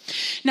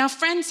 Now,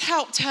 friends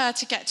helped her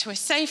to get to a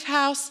safe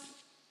house.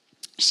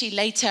 She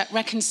later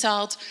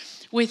reconciled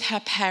with her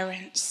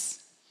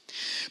parents.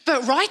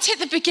 But right at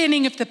the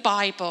beginning of the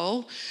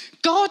Bible,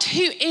 God,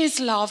 who is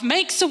love,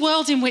 makes a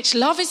world in which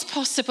love is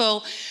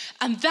possible,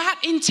 and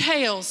that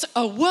entails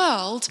a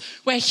world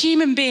where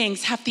human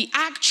beings have the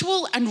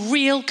actual and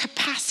real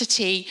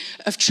capacity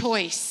of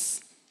choice.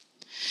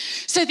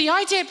 So the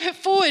idea put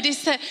forward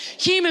is that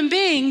human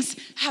beings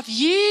have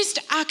used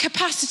our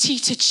capacity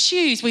to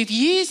choose. We've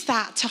used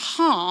that to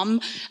harm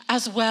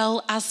as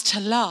well as to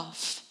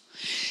love.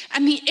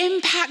 And the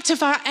impact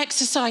of our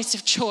exercise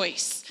of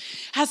choice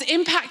has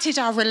impacted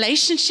our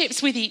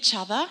relationships with each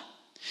other.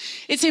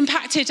 It's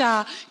impacted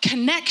our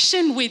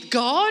connection with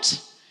God.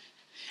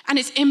 And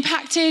it's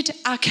impacted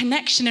our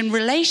connection and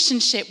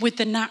relationship with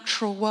the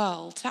natural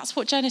world. That's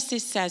what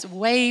Genesis says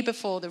way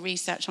before the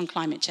research on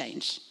climate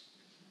change.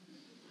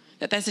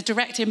 That there's a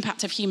direct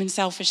impact of human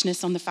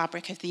selfishness on the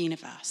fabric of the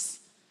universe.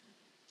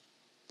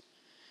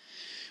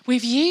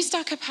 We've used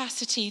our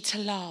capacity to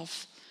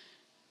love.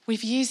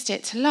 We've used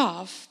it to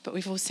love, but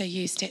we've also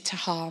used it to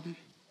harm.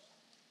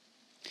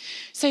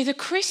 So the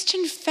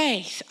Christian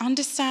faith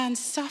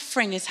understands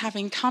suffering as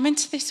having come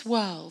into this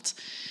world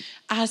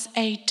as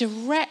a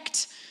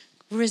direct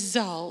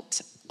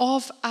result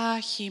of our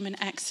human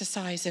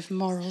exercise of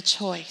moral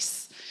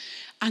choice.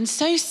 And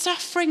so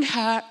suffering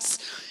hurts.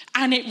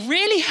 And it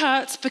really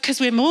hurts because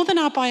we're more than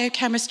our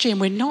biochemistry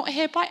and we're not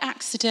here by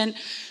accident.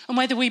 And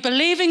whether we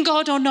believe in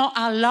God or not,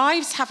 our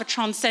lives have a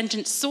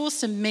transcendent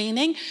source and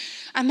meaning.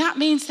 And that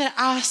means that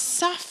our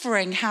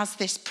suffering has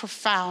this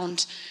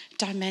profound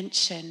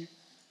dimension.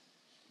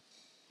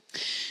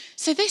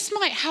 So this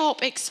might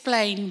help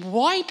explain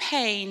why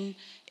pain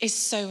is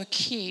so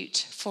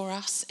acute for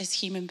us as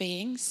human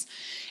beings.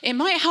 It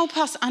might help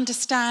us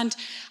understand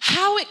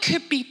how it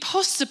could be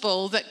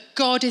possible that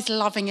God is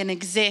loving and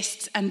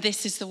exists and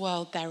this is the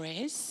world there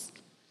is.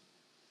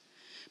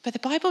 But the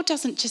Bible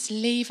doesn't just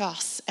leave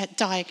us at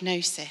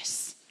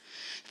diagnosis.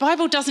 The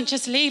Bible doesn't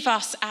just leave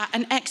us at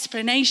an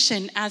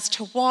explanation as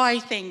to why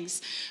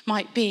things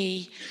might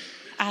be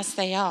as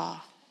they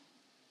are.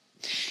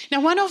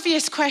 Now, one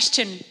obvious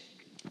question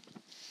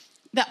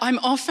that I'm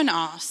often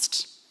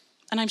asked,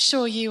 and I'm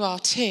sure you are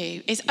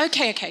too, is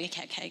okay.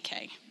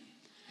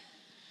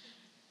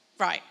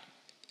 Right.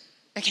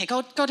 Okay,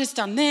 God has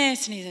done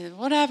this and he's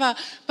whatever,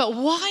 but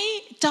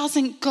why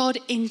doesn't God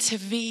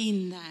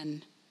intervene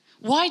then?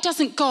 Why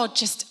doesn't God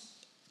just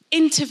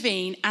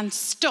intervene and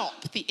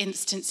stop the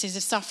instances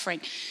of suffering?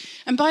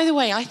 And by the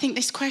way, I think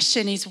this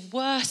question is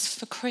worse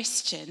for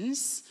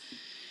Christians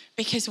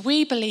because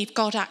we believe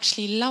God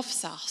actually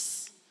loves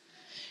us.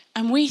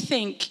 And we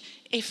think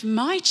if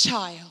my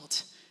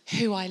child,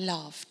 who I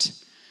loved,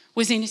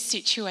 was in a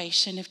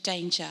situation of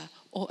danger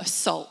or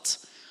assault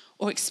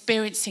or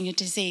experiencing a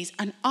disease,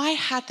 and I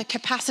had the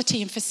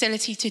capacity and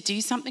facility to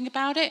do something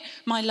about it,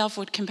 my love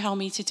would compel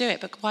me to do it.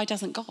 But why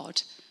doesn't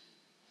God?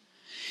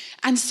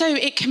 And so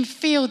it can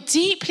feel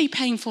deeply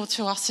painful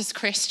to us as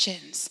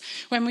Christians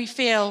when we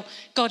feel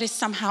God is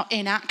somehow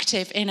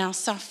inactive in our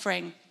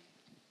suffering.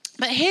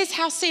 But here's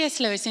how C.S.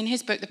 Lewis, in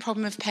his book, The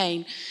Problem of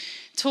Pain,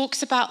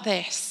 talks about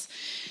this.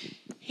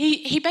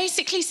 He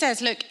basically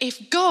says, look,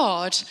 if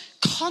God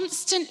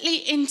constantly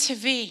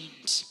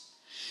intervened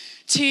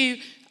to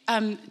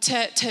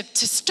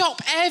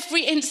stop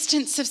every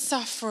instance of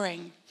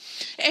suffering,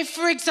 if,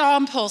 for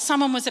example,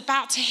 someone was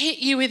about to hit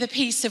you with a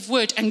piece of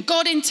wood and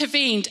God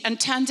intervened and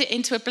turned it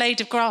into a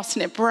blade of grass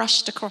and it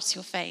brushed across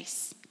your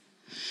face,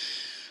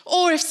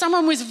 or if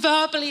someone was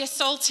verbally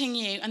assaulting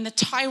you and the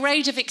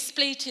tirade of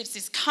expletives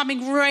is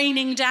coming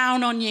raining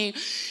down on you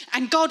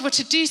and God were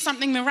to do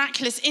something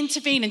miraculous,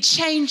 intervene and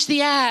change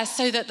the air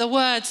so that the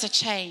words are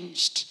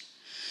changed,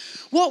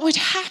 what would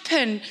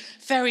happen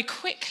very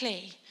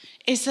quickly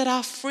is that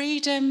our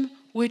freedom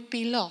would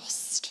be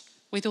lost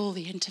with all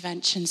the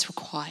interventions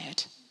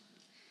required.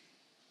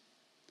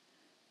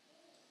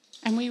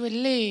 And we would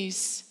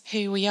lose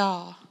who we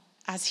are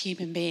as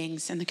human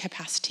beings and the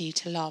capacity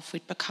to love.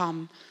 We'd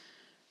become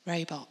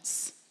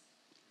robots.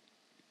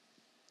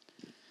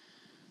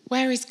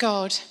 Where is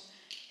God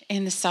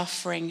in the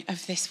suffering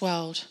of this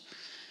world?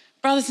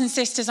 Brothers and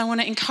sisters, I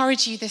want to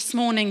encourage you this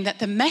morning that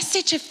the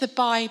message of the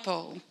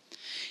Bible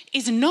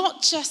is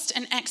not just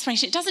an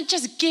explanation. It doesn't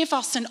just give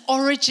us an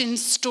origin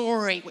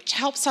story which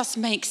helps us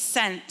make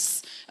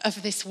sense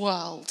of this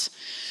world.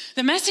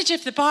 The message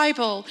of the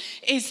Bible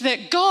is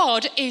that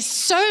God is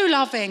so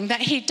loving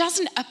that he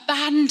doesn't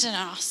abandon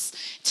us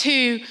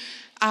to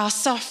our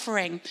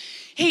suffering.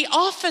 He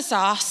offers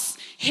us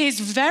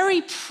his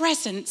very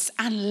presence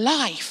and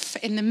life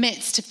in the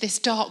midst of this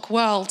dark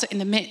world, in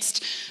the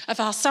midst of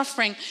our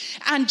suffering.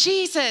 And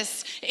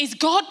Jesus is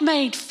God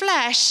made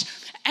flesh,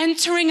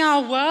 entering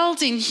our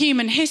world in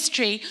human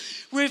history,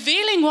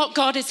 revealing what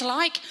God is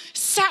like,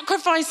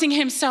 sacrificing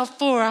himself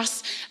for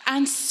us,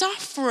 and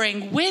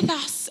suffering with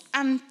us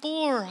and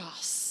for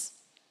us,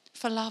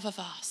 for love of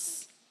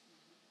us.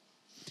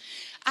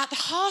 At the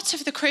heart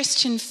of the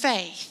Christian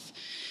faith,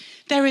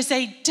 there is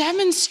a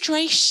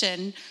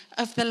demonstration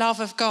of the love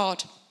of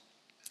God.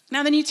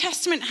 Now, the New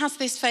Testament has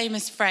this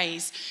famous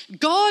phrase,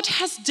 God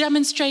has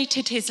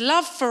demonstrated his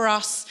love for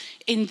us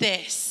in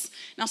this.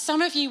 Now,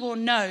 some of you will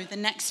know the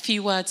next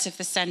few words of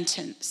the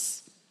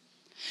sentence.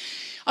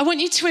 I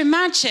want you to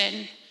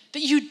imagine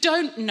that you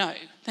don't know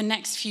the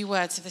next few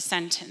words of the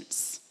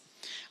sentence.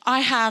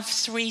 I have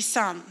 3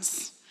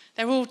 sons.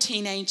 They're all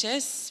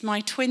teenagers. My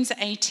twins are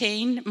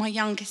 18. My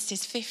youngest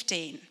is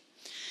 15.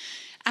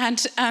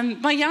 And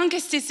my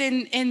youngest is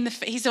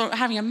he's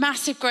having a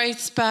massive growth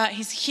spurt.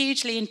 He's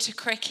hugely into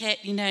cricket.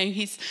 You know,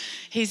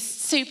 he's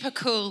super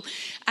cool.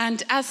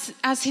 And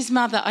as his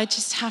mother, I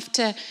just have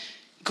to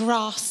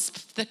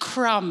grasp the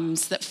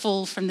crumbs that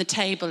fall from the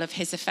table of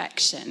his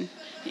affection.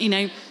 You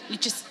know, you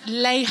just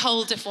lay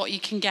hold of what you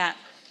can get.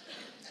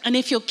 And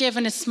if you're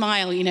given a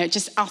smile, you know, it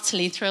just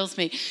utterly thrills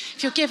me.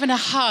 If you're given a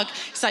hug,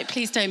 it's like,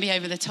 please don't be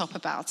over the top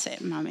about it,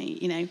 mummy,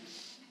 you know.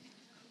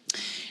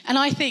 And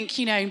I think,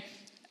 you know,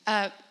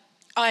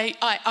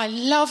 I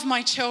love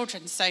my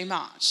children so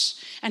much.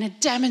 And a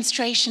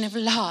demonstration of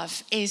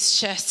love is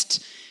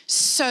just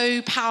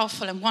so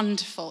powerful and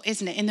wonderful,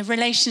 isn't it? In the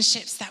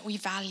relationships that we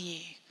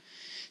value,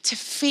 to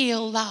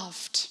feel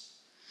loved.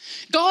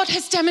 God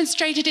has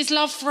demonstrated his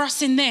love for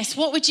us in this.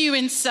 What would you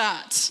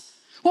insert?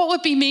 What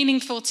would be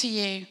meaningful to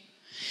you?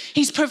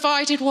 He's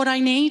provided what I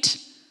need.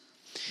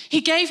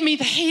 He gave me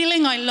the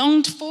healing I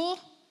longed for.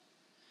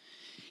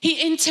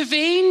 He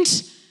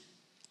intervened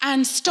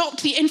and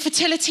stopped the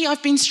infertility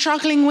I've been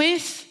struggling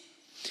with.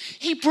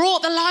 He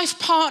brought the life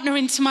partner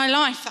into my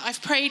life that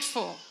I've prayed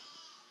for.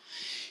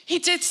 He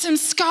did some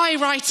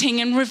skywriting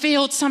and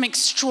revealed some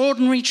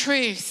extraordinary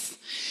truth.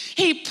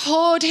 He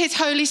poured his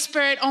Holy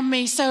Spirit on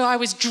me so I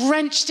was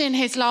drenched in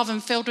his love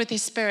and filled with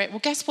his Spirit. Well,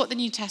 guess what the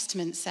New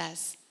Testament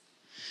says?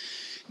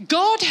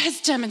 God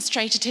has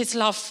demonstrated his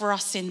love for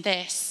us in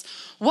this.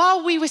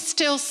 While we were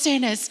still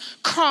sinners,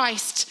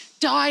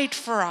 Christ died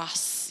for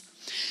us.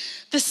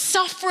 The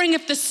suffering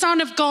of the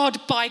Son of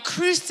God by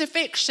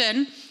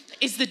crucifixion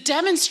is the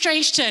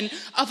demonstration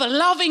of a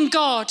loving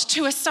God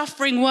to a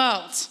suffering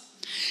world.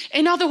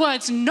 In other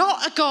words,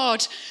 not a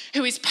God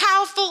who is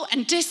powerful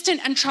and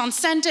distant and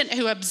transcendent,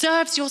 who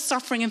observes your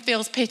suffering and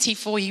feels pity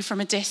for you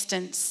from a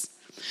distance,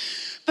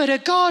 but a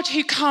God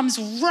who comes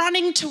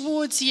running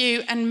towards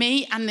you and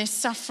me and this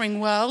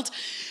suffering world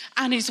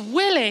and is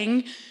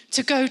willing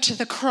to go to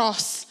the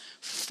cross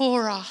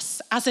for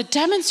us as a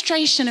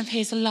demonstration of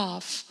his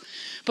love,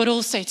 but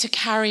also to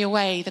carry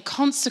away the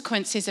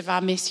consequences of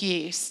our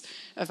misuse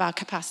of our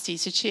capacity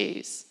to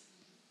choose.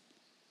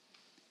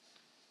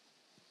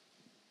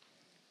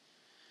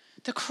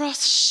 The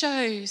cross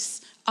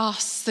shows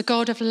us the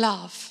God of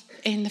love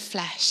in the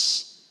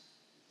flesh,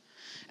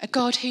 a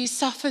God who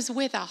suffers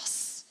with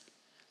us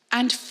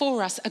and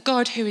for us, a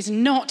God who is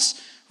not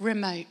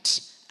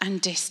remote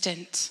and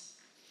distant.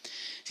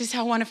 This is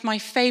how one of my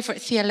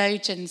favourite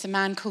theologians, a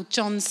man called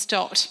John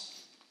Stott,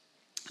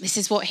 this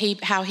is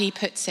how he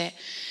puts it.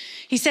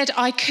 He said,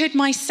 I could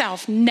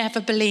myself never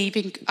believe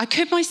in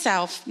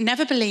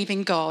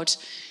God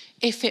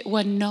if it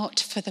were not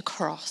for the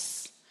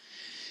cross.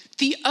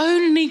 The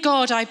only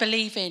God I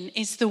believe in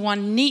is the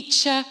one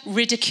Nietzsche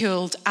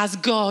ridiculed as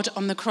God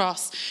on the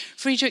cross.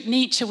 Friedrich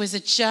Nietzsche was a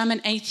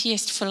German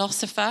atheist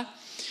philosopher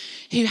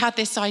who had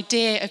this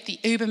idea of the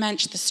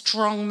Übermensch, the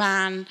strong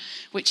man,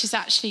 which is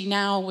actually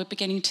now we're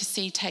beginning to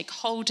see take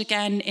hold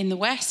again in the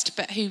West,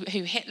 but who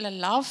Hitler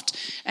loved,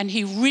 and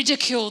who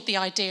ridiculed the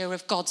idea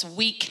of God's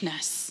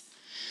weakness.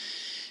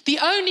 The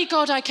only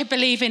God I could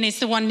believe in is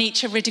the one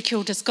Nietzsche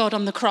ridiculed as God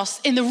on the cross.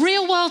 In the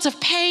real world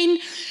of pain,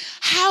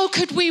 how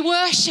could we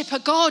worship a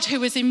God who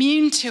was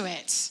immune to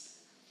it?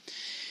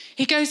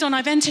 He goes on,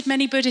 I've entered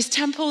many Buddhist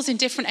temples in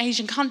different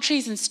Asian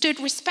countries and stood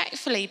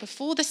respectfully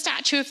before the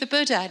statue of the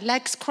Buddha,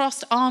 legs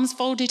crossed, arms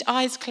folded,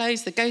 eyes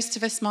closed, the ghost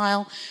of a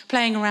smile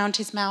playing around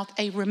his mouth,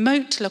 a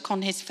remote look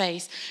on his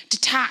face,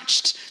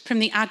 detached from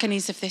the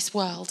agonies of this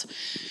world.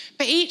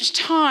 But each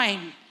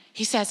time,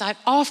 he says,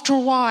 after a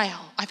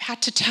while, I've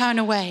had to turn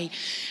away.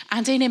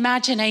 And in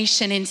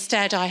imagination,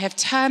 instead, I have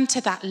turned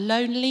to that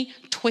lonely,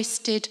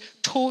 twisted,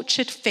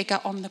 tortured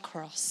figure on the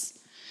cross.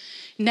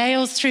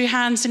 Nails through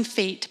hands and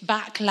feet,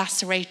 back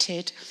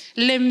lacerated,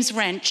 limbs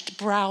wrenched,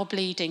 brow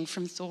bleeding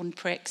from thorn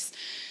pricks,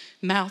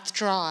 mouth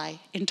dry,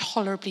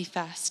 intolerably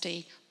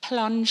thirsty,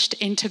 plunged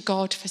into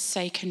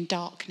God-forsaken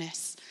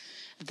darkness.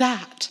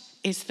 That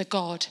is the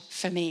God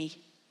for me.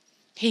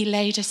 He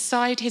laid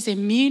aside his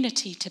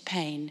immunity to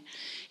pain.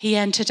 He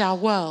entered our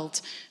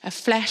world of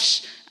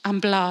flesh and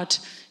blood,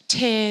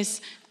 tears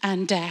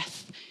and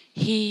death.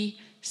 He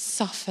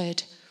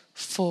suffered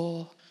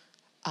for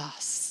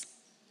us.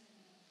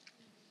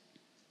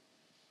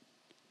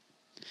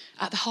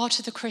 At the heart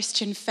of the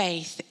Christian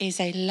faith is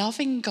a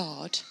loving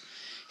God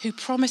who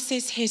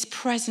promises his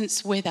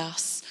presence with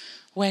us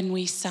when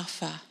we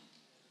suffer.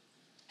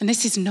 And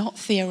this is not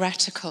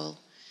theoretical.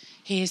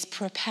 He is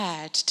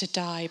prepared to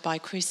die by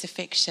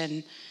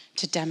crucifixion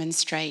to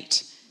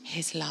demonstrate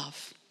his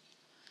love.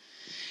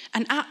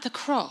 And at the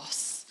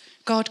cross,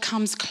 God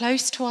comes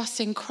close to us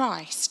in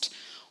Christ.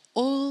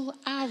 All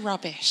our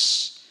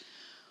rubbish,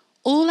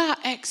 all our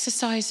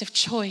exercise of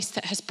choice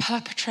that has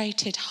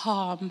perpetrated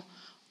harm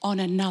on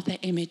another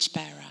image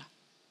bearer.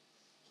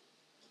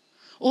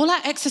 All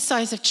our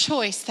exercise of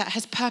choice that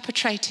has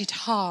perpetrated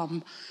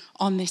harm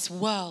on this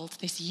world,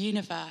 this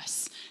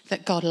universe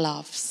that God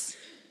loves.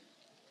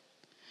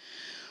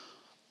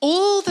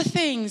 All the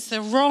things,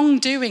 the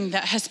wrongdoing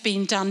that has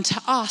been done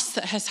to us,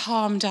 that has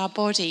harmed our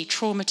body,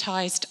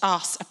 traumatized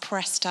us,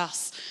 oppressed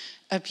us,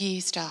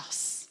 abused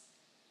us.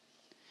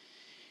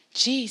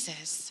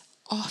 Jesus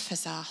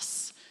offers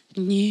us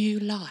new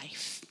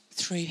life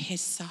through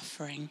his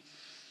suffering.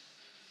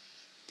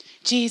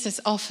 Jesus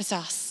offers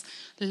us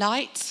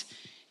light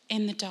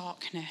in the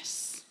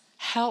darkness,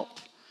 help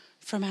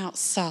from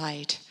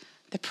outside,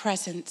 the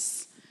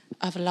presence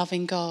of a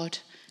loving God,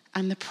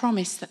 and the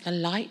promise that the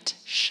light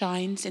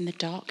shines in the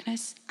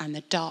darkness, and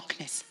the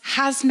darkness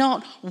has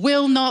not,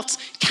 will not,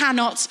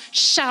 cannot,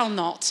 shall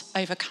not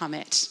overcome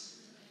it.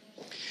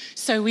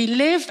 So we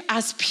live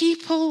as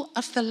people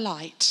of the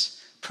light,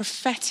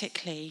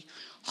 prophetically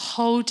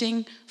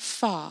holding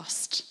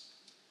fast.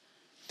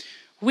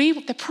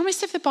 The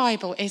promise of the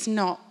Bible is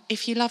not,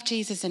 if you love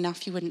Jesus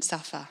enough, you wouldn't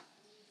suffer.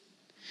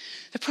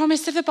 The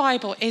promise of the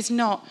Bible is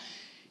not,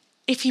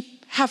 if you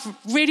have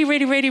really,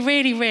 really, really,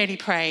 really, really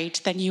prayed,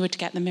 then you would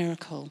get the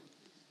miracle.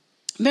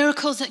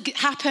 Miracles that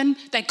happen,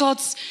 they're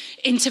God's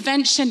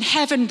intervention,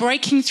 heaven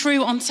breaking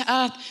through onto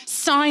earth,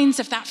 signs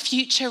of that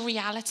future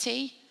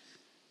reality.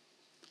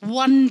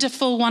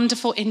 Wonderful,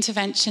 wonderful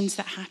interventions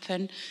that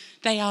happen.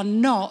 They are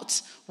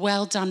not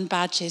well done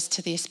badges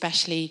to the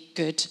especially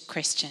good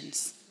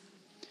Christians.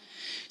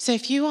 So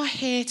if you are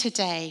here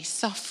today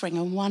suffering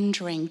and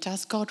wondering,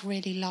 does God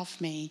really love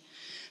me?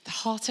 The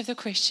heart of the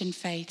Christian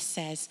faith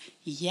says,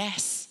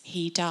 yes,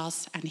 he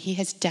does. And he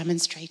has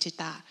demonstrated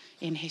that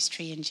in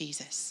history in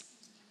Jesus.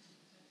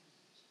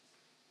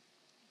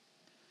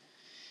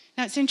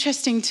 Now, it's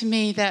interesting to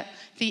me that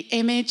the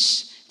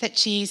image that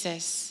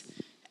Jesus,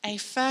 a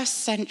first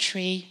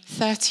century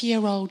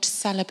 30-year-old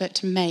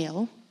celibate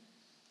male,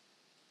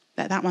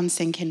 let that one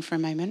sink in for a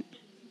moment.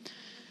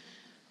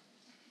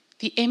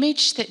 The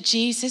image that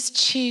Jesus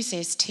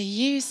chooses to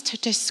use to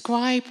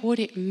describe what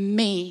it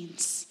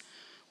means,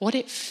 what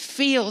it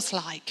feels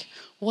like,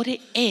 what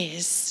it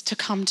is to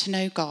come to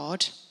know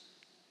God,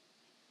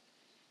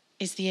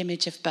 is the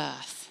image of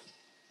birth.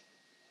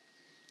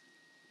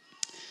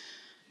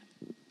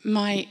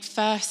 My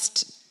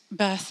first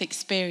birth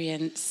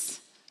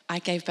experience, I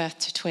gave birth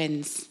to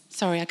twins.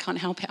 Sorry, I can't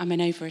help it, I'm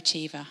an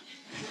overachiever.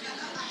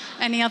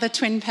 Any other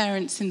twin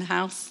parents in the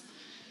house?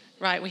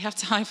 Right, we have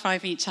to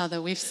high-five each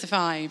other. We've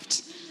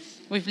survived.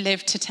 We've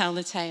lived to tell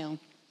the tale.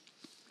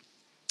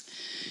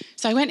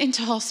 So I went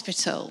into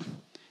hospital,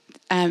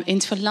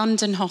 into a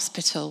London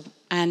hospital,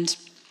 and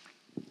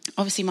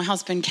obviously my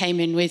husband came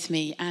in with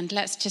me. And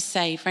let's just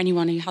say, for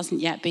anyone who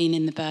hasn't yet been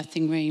in the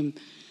birthing room,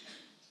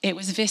 it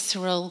was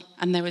visceral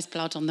and there was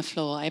blood on the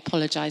floor. I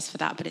apologise for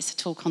that, but it's a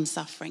talk on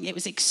suffering. It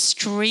was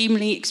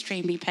extremely,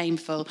 extremely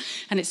painful.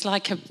 And it's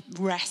like a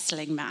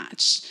wrestling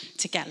match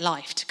to get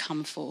life to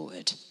come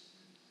forward.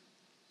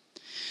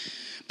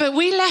 But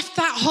we left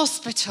that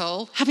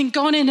hospital, having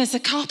gone in as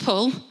a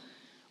couple,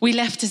 we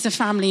left as a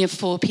family of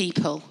 4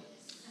 people.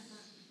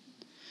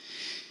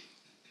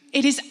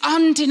 It is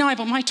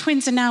undeniable. My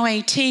twins are now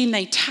 18.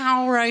 They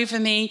tower over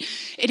me.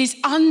 It is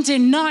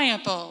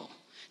undeniable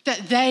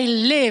that they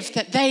live,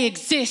 that they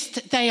exist,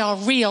 that they are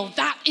real.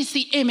 That is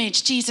the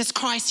image Jesus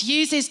Christ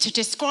uses to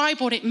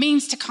describe what it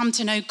means to come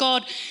to know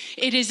God.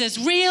 It is as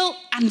real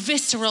and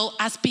visceral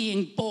as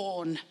being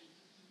born.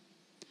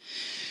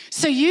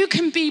 So you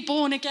can be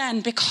born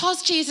again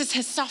because Jesus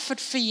has suffered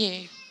for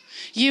you.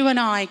 You and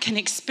I can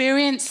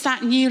experience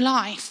that new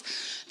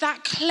life,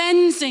 that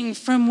cleansing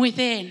from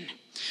within,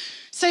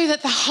 so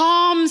that the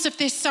harms of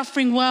this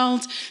suffering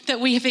world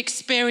that we have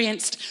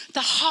experienced,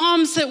 the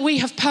harms that we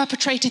have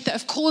perpetrated that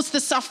have caused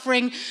the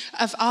suffering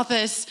of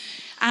others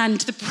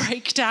and the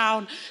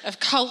breakdown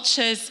of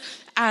cultures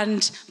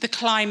and the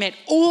climate,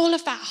 all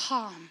of that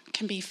harm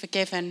can be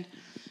forgiven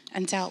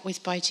and dealt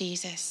with by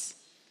Jesus.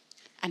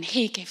 And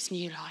he gives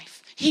new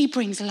life. He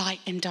brings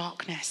light in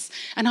darkness.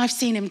 And I've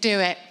seen him do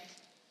it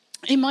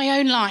in my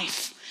own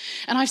life.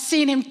 And I've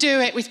seen him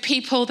do it with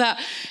people that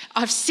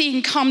I've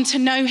seen come to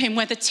know him,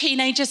 whether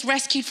teenagers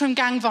rescued from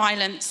gang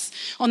violence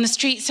on the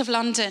streets of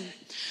London,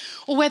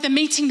 or whether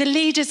meeting the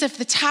leaders of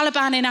the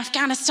Taliban in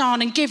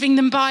Afghanistan and giving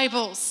them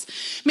Bibles,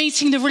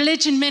 meeting the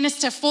religion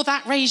minister for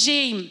that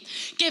regime,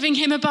 giving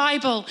him a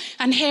Bible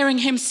and hearing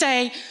him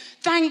say,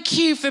 "Thank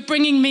you for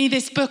bringing me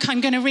this book.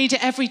 I'm going to read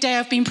it every day.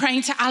 I've been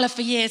praying to Allah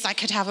for years I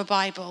could have a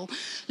Bible."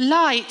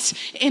 Light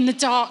in the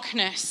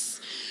darkness.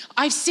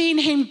 I've seen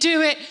him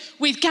do it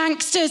with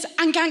gangsters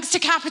and gangster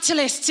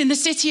capitalists in the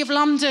city of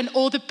London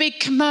or the big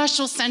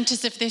commercial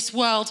centres of this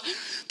world.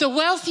 The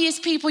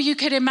wealthiest people you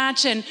could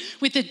imagine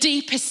with the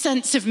deepest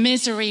sense of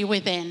misery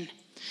within.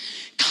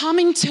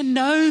 Coming to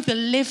know the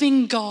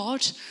living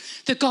God,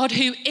 the God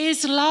who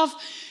is love,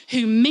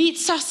 who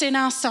meets us in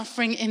our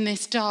suffering in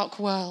this dark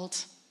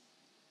world.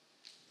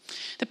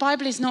 The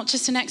Bible is not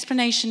just an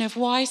explanation of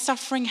why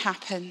suffering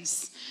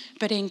happens,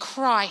 but in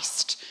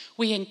Christ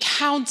we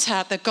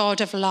encounter the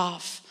God of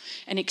love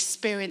and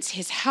experience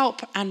his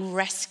help and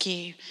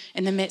rescue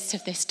in the midst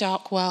of this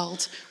dark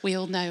world we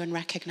all know and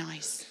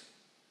recognise.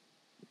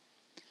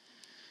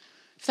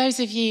 For those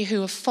of you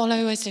who are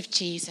followers of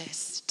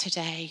Jesus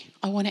today,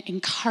 I want to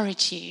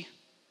encourage you.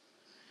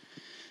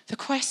 The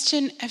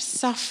question of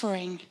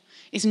suffering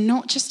is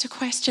not just a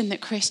question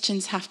that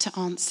Christians have to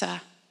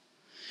answer.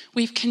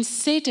 We've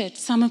considered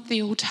some of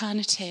the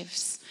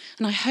alternatives,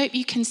 and I hope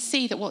you can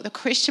see that what the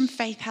Christian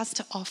faith has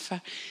to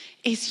offer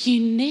is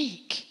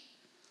unique,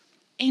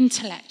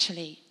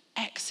 intellectually,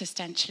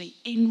 existentially,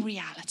 in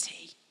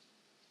reality.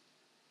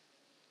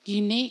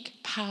 Unique,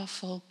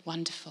 powerful,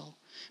 wonderful.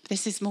 But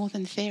this is more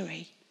than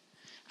theory.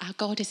 Our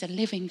God is a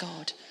living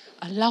God,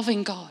 a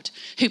loving God,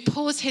 who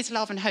pours his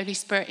love and Holy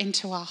Spirit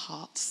into our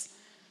hearts,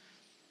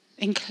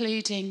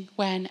 including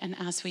when and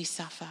as we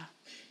suffer.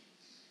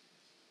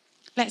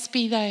 Let's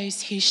be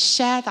those who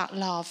share that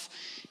love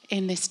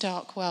in this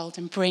dark world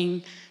and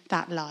bring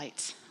that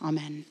light.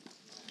 Amen.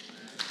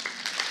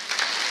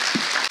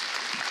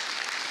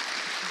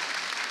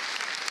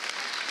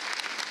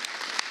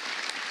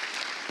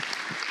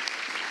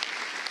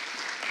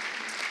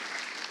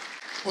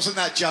 Wasn't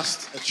that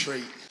just a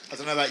treat? I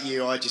don't know about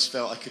you, I just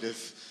felt I could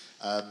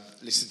have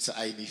listened to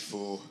Amy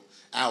for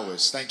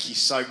hours. Thank you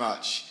so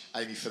much,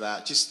 Amy, for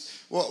that. Just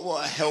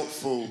what a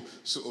helpful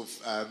sort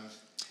of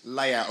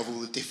layout of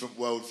all the different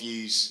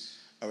worldviews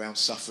around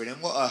suffering,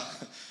 and what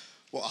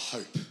a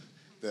hope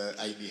that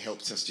Amy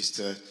helped us just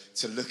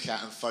to look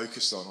at and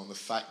focus on the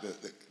fact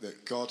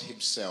that God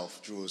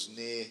himself draws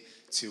near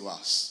to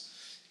us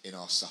in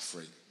our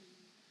suffering.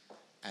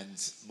 And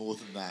more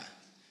than that,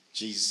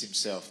 Jesus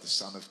himself, the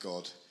Son of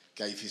God,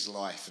 gave his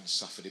life and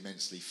suffered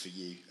immensely for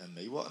you and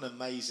me. What an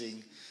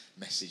amazing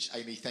message.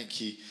 Amy,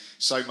 thank you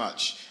so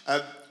much.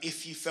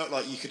 If you felt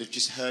like you could have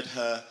just heard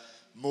her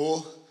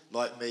more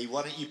like me,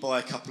 why don't you buy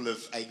a couple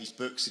of Amy's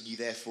books, and you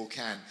therefore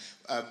can.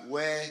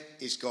 Where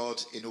is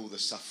God in All the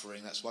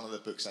Suffering? That's one of the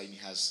books Amy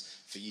has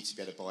for you to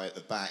be able to buy at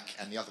the back.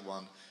 And the other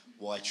one,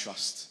 Why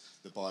Trust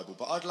the Bible?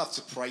 But I'd love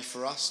to pray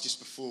for us just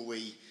before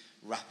we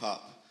wrap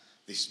up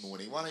this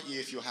morning. Why don't you,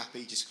 if you're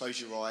happy, just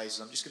close your eyes,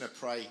 and I'm just going to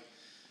pray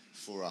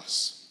for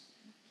us.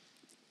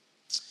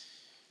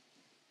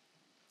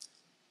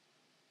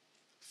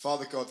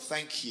 Father God,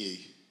 thank you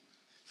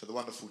for the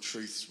wonderful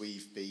truths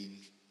we've been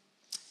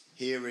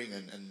hearing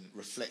and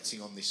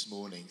reflecting on this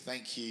morning.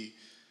 Thank you,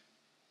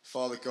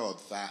 Father God,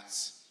 that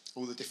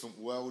all the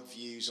different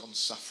worldviews on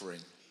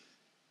suffering,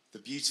 the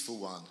beautiful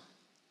one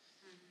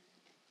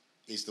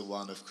is the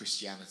one of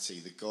Christianity,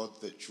 the God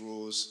that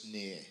draws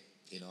near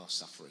in our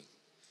suffering.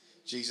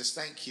 Jesus,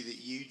 thank you that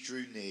you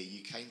drew near,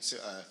 you came to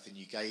earth, and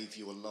you gave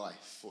your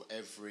life for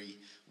every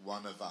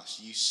one of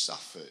us. You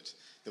suffered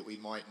that we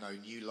might know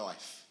new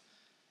life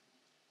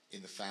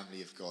in the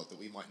family of God, that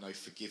we might know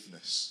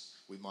forgiveness,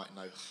 we might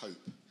know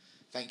hope.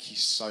 Thank you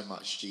so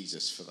much,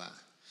 Jesus, for that.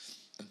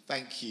 And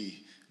thank you,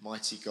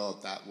 mighty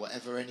God, that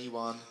whatever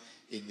anyone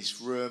in this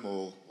room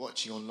or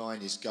watching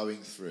online is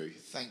going through,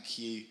 thank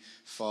you,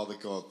 Father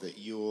God, that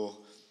your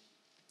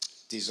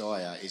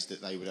desire is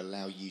that they would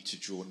allow you to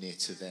draw near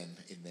to them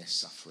in their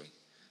suffering,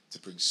 to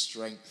bring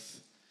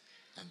strength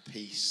and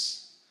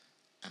peace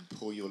and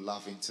pour your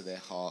love into their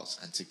hearts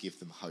and to give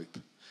them hope.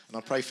 And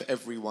I pray for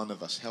every one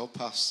of us,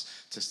 help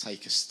us to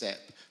take a step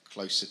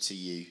closer to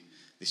you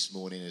this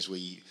morning as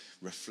we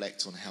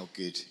reflect on how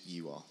good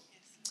you are.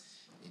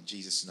 In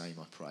Jesus' name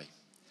I pray.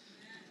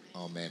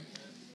 Amen.